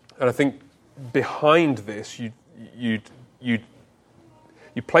 And I think behind this, you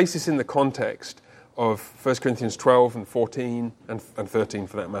place this in the context of 1 Corinthians 12 and 14 and 13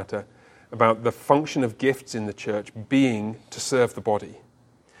 for that matter, about the function of gifts in the church being to serve the body.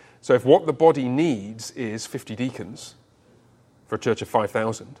 So if what the body needs is 50 deacons for a church of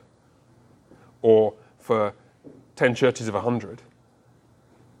 5,000, or for 10 churches of 100,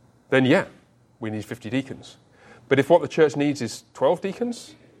 then we need 50 deacons. But if what the church needs is 12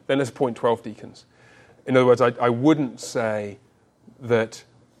 deacons, then let's appoint 12 deacons. In other words, I wouldn't say that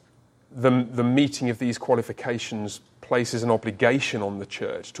the meeting of these qualifications places an obligation on the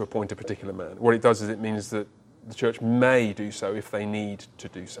church to appoint a particular man. What it does is it means that the church may do so if they need to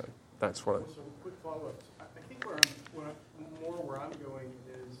do so. That's what So quick follow-up. I think where I'm going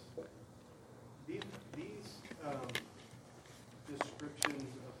is these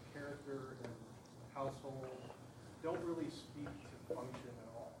descriptions of character and household don't really speak to function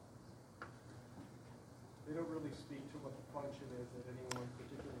speak to what the function is at any one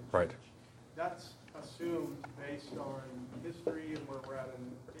particular church. Right. That's assumed based on history and where we're at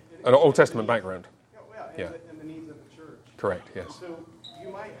in An Old Testament background. Yeah, and the needs of the church. Correct, yes. So you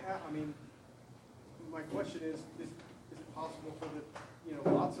might have, my question is it possible for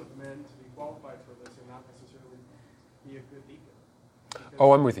lots of men to be qualified for this and not necessarily be a good deacon?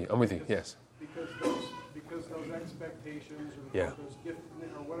 Oh, I'm with you, yes. Because those expectations or Yeah. those gifts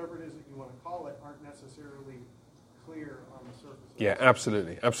or whatever it is that you want to call it aren't necessarily clear on the surface. Yeah,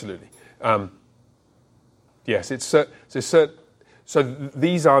 absolutely. Yes, so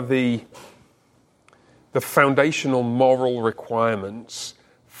these are the foundational moral requirements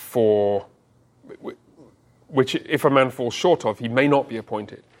for which, if a man falls short of, he may not be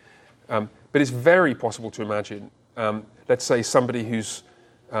appointed. But it's very possible to imagine, let's say, somebody who's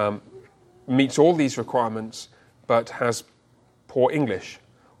meets all these requirements but has poor English,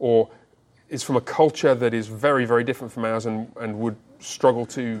 or is from a culture that is very, very different from ours and would struggle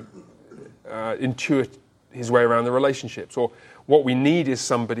to intuit his way around the relationships. Or what we need is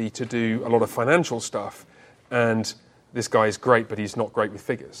somebody to do a lot of financial stuff, and this guy is great, but he's not great with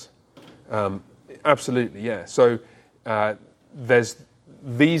figures. Absolutely, yeah. So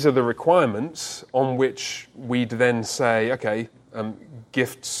these are the requirements on which we'd then say, okay,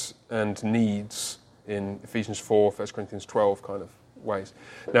 gifts and needs in Ephesians 4, 1 Corinthians 12 kind of ways.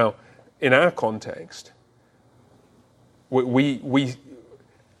 Now, in our context, we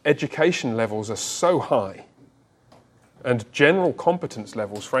education levels are so high, and general competence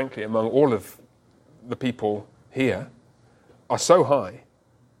levels, frankly, among all of the people here are so high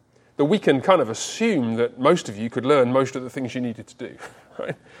that we can kind of assume that most of you could learn most of the things you needed to do.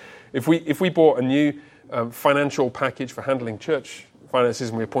 Right? If we bought a new financial package for handling church finances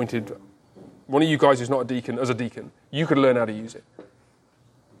and we appointed one of you guys who's not a deacon as a deacon, you could learn how to use it.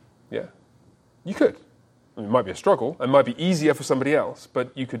 Yeah, you could. It might be a struggle. It might be easier for somebody else,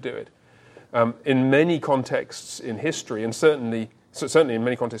 but you could do it. In many contexts in history, and certainly in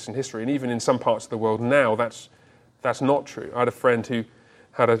many contexts in history, and even in some parts of the world now, that's not true. I had a friend who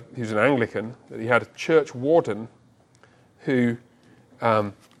was an Anglican, that he had a church warden who,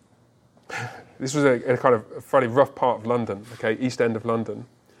 this was a kind of a fairly rough part of London, okay, East End of London,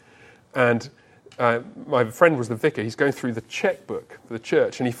 and my friend was the vicar. He's going through the checkbook for the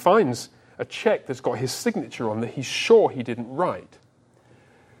church, and he finds a check that's got his signature on that he's sure he didn't write.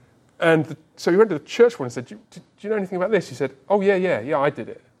 And so he went to the church one and said, do you know anything about this? He said, oh, yeah, I did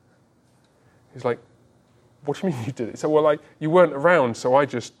it. He's like, what do you mean you did it? He said, well, you weren't around, so I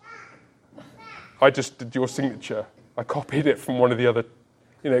just did your signature. I copied it from one of the other,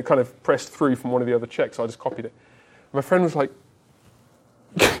 kind of pressed through from one of the other checks. So I just copied it. And my friend was like,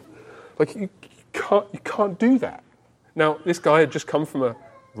 you can't do that. Now, this guy had just come from a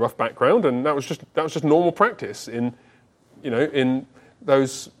rough background, and that was just normal practice in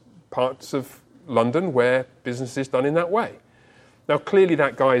those parts of London where business is done in that way. Now, clearly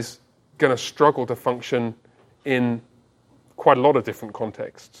that guy's going to struggle to function in quite a lot of different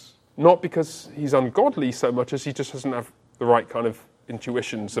contexts. Not because he's ungodly so much as he just doesn't have the right kind of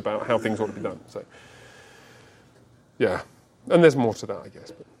intuitions about how things ought to be done. So, yeah. And there's more to that, I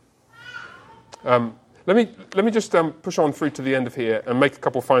guess. But, let me just push on through to the end of here and make a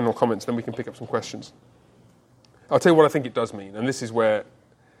couple final comments, then we can pick up some questions. I'll tell you what I think it does mean, and this is where,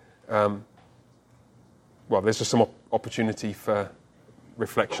 there's just some opportunity for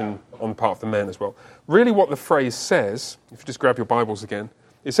reflection on the part of the men as well. Really what the phrase says, if you just grab your Bibles again,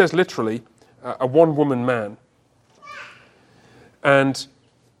 it says literally a one-woman man. And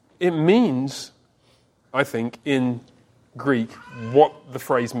it means, I think, in Greek, what the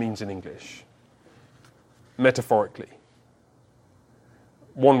phrase means in English, metaphorically.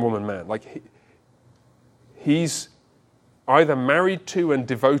 One-woman man. Like, he's either married to and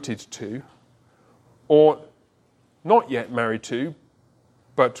devoted to, or not yet married to,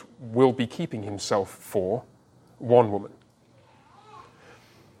 but will be keeping himself for one woman.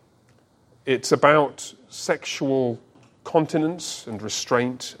 It's about sexual continence and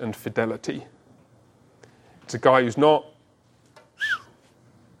restraint and fidelity. It's a guy who's not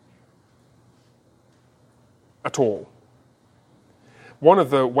at all. One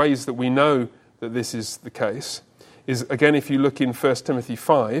of the ways that we know that this is the case is, again, if you look in 1 Timothy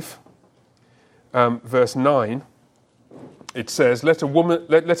 5, verse 9, it says, let a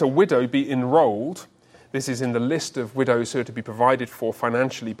widow be enrolled. This is in the list of widows who are to be provided for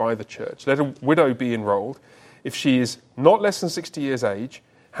financially by the church. Let a widow be enrolled if she is not less than 60 years age,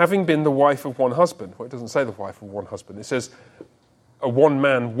 having been the wife of one husband. Well, it doesn't say the wife of one husband. It says a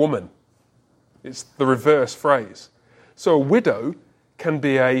one-man woman. It's the reverse phrase. So a widow can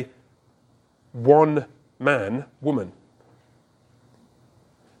be a one man, woman.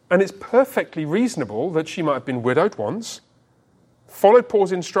 And it's perfectly reasonable that she might have been widowed once, followed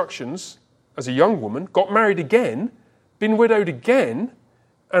Paul's instructions as a young woman, got married again, been widowed again,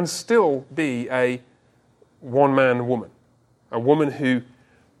 and still be a one-man woman. A woman who,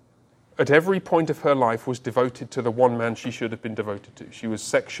 at every point of her life, was devoted to the one man she should have been devoted to. She was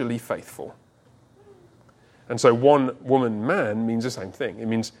sexually faithful. And so one woman, man means the same thing. It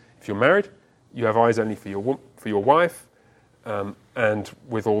means if you're married, you have eyes only for your wife, and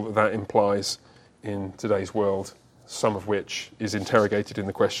with all that implies in today's world, some of which is interrogated in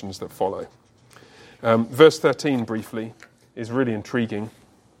the questions that follow. Verse 13, briefly, is really intriguing.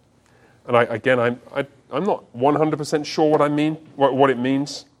 And I'm not 100% sure what it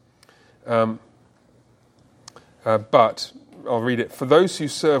means. But I'll read it. For those who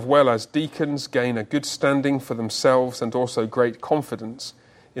serve well as deacons gain a good standing for themselves and also great confidence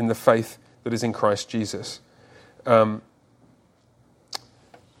in the faith that is in Christ Jesus. I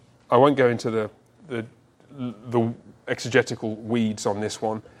won't go into the exegetical weeds on this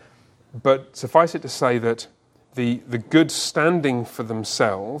one, but suffice it to say that the good standing for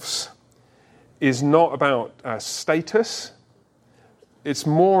themselves is not about status. It's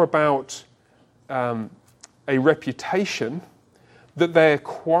more about a reputation that they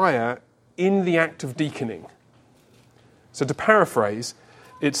acquire in the act of deaconing. So to paraphrase,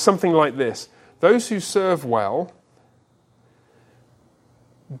 it's something like this. Those who serve well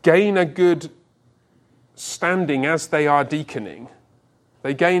gain a good standing as they are deaconing.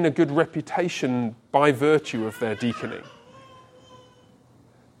 They gain a good reputation by virtue of their deaconing.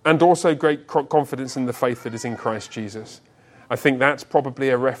 And also great confidence in the faith that is in Christ Jesus. I think that's probably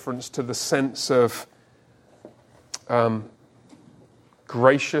a reference to the sense of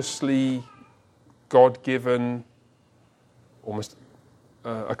graciously God-given almost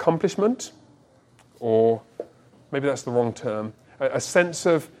accomplishment, or maybe that's the wrong term. A sense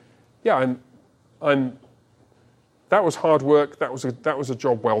of, that was hard work. That was a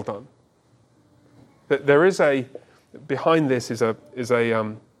job well done. There is behind this is a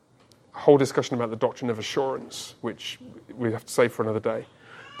whole discussion about the doctrine of assurance, which we have to save for another day.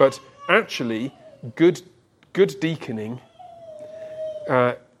 But actually, good deaconing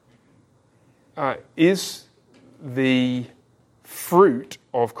is the fruit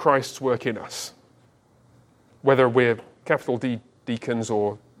of Christ's work in us, whether we're capital D deacons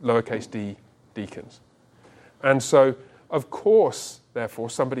or lowercase d deacons. And so, of course, therefore,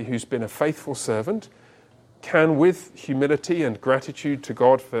 somebody who's been a faithful servant can, with humility and gratitude to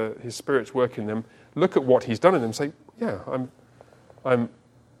God for His Spirit's work in them, look at what He's done in them and say, yeah,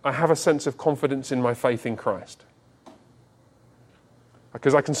 I have a sense of confidence in my faith in Christ.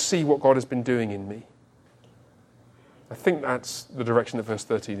 Because I can see what God has been doing in me. I think that's the direction that verse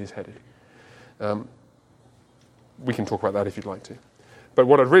 13 is headed. We can talk about that if you'd like to. But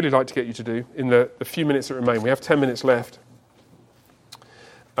what I'd really like to get you to do, in the few minutes that remain, we have 10 minutes left,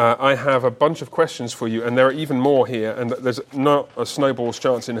 I have a bunch of questions for you, and there are even more here, and there's not a snowball's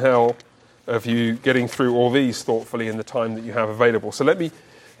chance in hell of you getting through all these thoughtfully in the time that you have available. So let me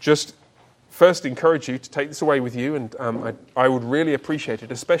just first encourage you to take this away with you, and I would really appreciate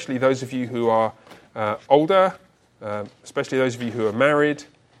it, especially those of you who are older, especially those of you who are married,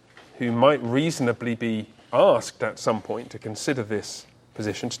 who might reasonably be asked at some point to consider this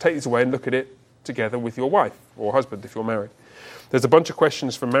position, to take this away and look at it together with your wife or husband if you're married. There's a bunch of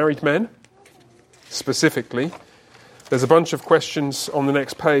questions for married men, specifically. There's a bunch of questions on the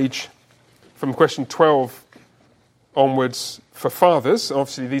next page from question 12 onwards for fathers.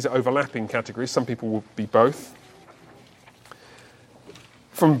 Obviously, these are overlapping categories. Some people will be both.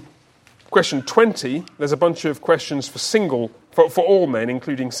 From question 20, there's a bunch of questions for all men,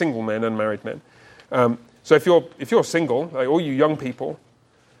 including single men and married men. So if you're single, like all you young people,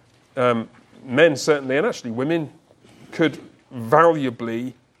 men certainly, and actually women, could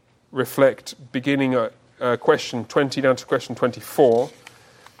valuably reflect beginning at question 20 down to question 24.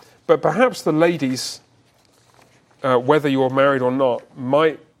 But perhaps the ladies, whether you're married or not,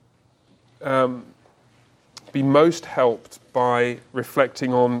 might be most helped by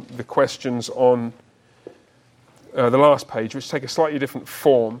reflecting on the questions on the last page, which take a slightly different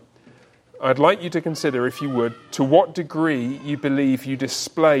form. I'd like you to consider, if you would, to what degree you believe you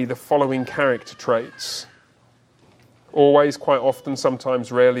display the following character traits. Always, quite often,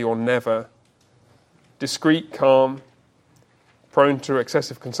 sometimes, rarely, or never. Discreet, calm, prone to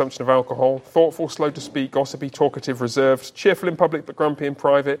excessive consumption of alcohol, thoughtful, slow to speak, gossipy, talkative, reserved, cheerful in public but grumpy in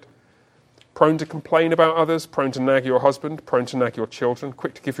private, prone to complain about others, prone to nag your husband, prone to nag your children,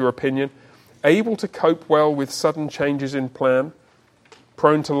 quick to give your opinion, able to cope well with sudden changes in plan,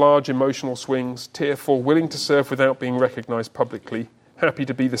 prone to large emotional swings, tearful, willing to serve without being recognized publicly, happy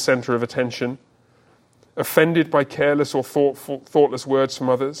to be the center of attention, offended by careless or thoughtless words from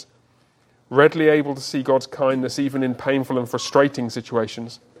others, readily able to see God's kindness even in painful and frustrating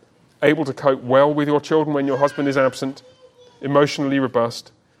situations, able to cope well with your children when your husband is absent, emotionally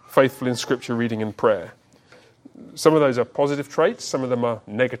robust, faithful in scripture reading and prayer. Some of those are positive traits, some of them are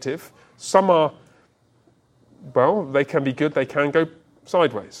negative. Some are, well, they can be good, they can go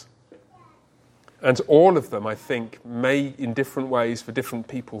sideways. And all of them, I think, may in different ways for different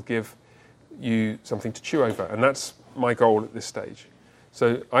people give you something to chew over. And that's my goal at this stage.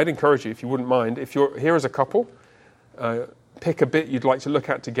 So I'd encourage you, if you wouldn't mind, if you're here as a couple, pick a bit you'd like to look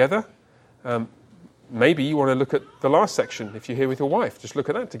at together. Maybe you want to look at the last section if you're here with your wife. Just look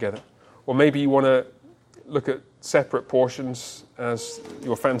at that together. Or maybe you want to look at separate portions as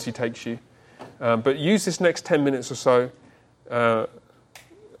your fancy takes you. But use this next 10 minutes or so,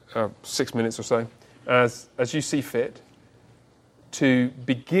 6 minutes or so, as you see fit, to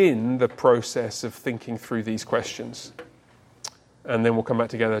begin the process of thinking through these questions. And then we'll come back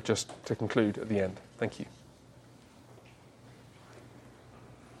together just to conclude at the end. Thank you.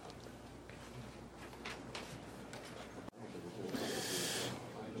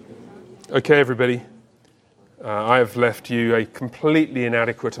 Okay, everybody. I have left you a completely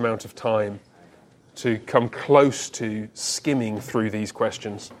inadequate amount of time to come close to skimming through these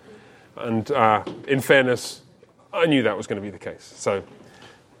questions. And in fairness, I knew that was going to be the case. So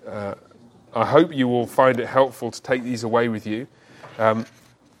I hope you will find it helpful to take these away with you.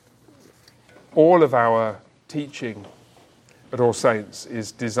 All of our teaching at All Saints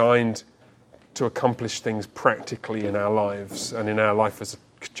is designed to accomplish things practically in our lives and in our life as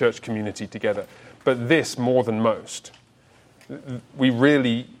a church community together. But this, more than most, we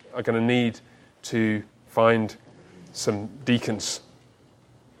really are going to need to find some deacons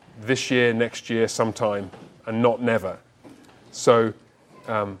this year, next year, sometime, and not never. So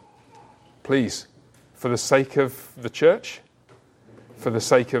please, for the sake of the church, for the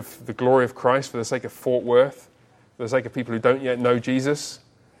sake of the glory of Christ, for the sake of Fort Worth, for the sake of people who don't yet know Jesus,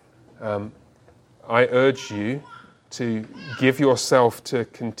 I urge you to give yourself to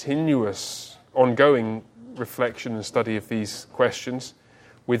continuous, ongoing reflection and study of these questions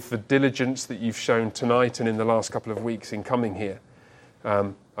with the diligence that you've shown tonight and in the last couple of weeks in coming here.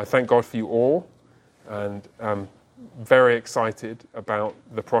 I thank God for you all, and I'm very excited about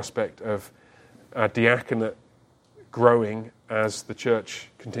the prospect of our diaconate growing as the church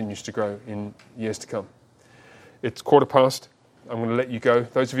continues to grow in years to come. It's past. I'm going to let you go.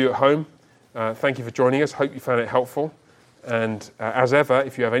 Those of you at home, thank you for joining us. Hope you found it helpful. And as ever,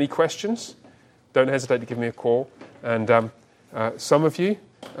 if you have any questions, don't hesitate to give me a call. And some of you,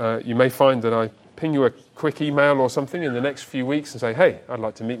 you may find that I ping you a quick email or something in the next few weeks and say, hey, I'd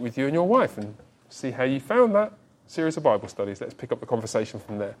like to meet with you and your wife and see how you found that series of Bible studies. Let's pick up the conversation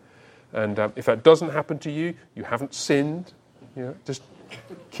from there. And if that doesn't happen to you, you haven't sinned. Just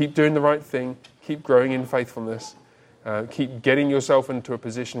keep doing the right thing. Keep growing in faithfulness. Keep getting yourself into a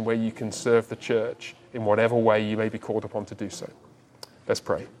position where you can serve the church in whatever way you may be called upon to do so. Let's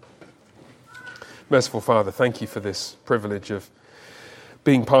pray. Merciful Father, thank you for this privilege of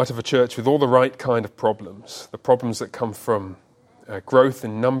being part of a church with all the right kind of problems, the problems that come from growth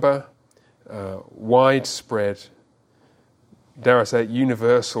in number, widespread, dare I say it,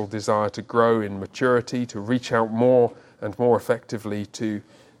 universal desire to grow in maturity, to reach out more and more effectively to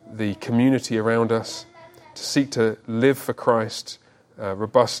the community around us, to seek to live for Christ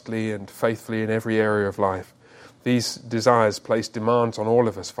robustly and faithfully in every area of life. These desires place demands on all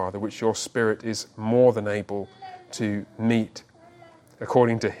of us, Father, which your Spirit is more than able to meet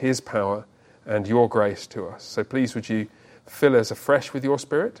according to his power and your grace to us. So please would you fill us afresh with your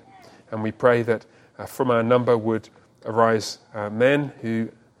Spirit, and we pray that from our number would arise men who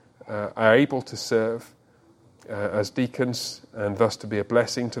are able to serve as deacons and thus to be a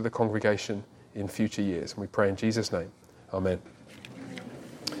blessing to the congregation in future years. And we pray in Jesus' name. Amen.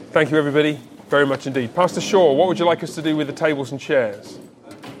 Thank you, everybody, very much indeed. Pastor Shaw, what would you like us to do with the tables and chairs?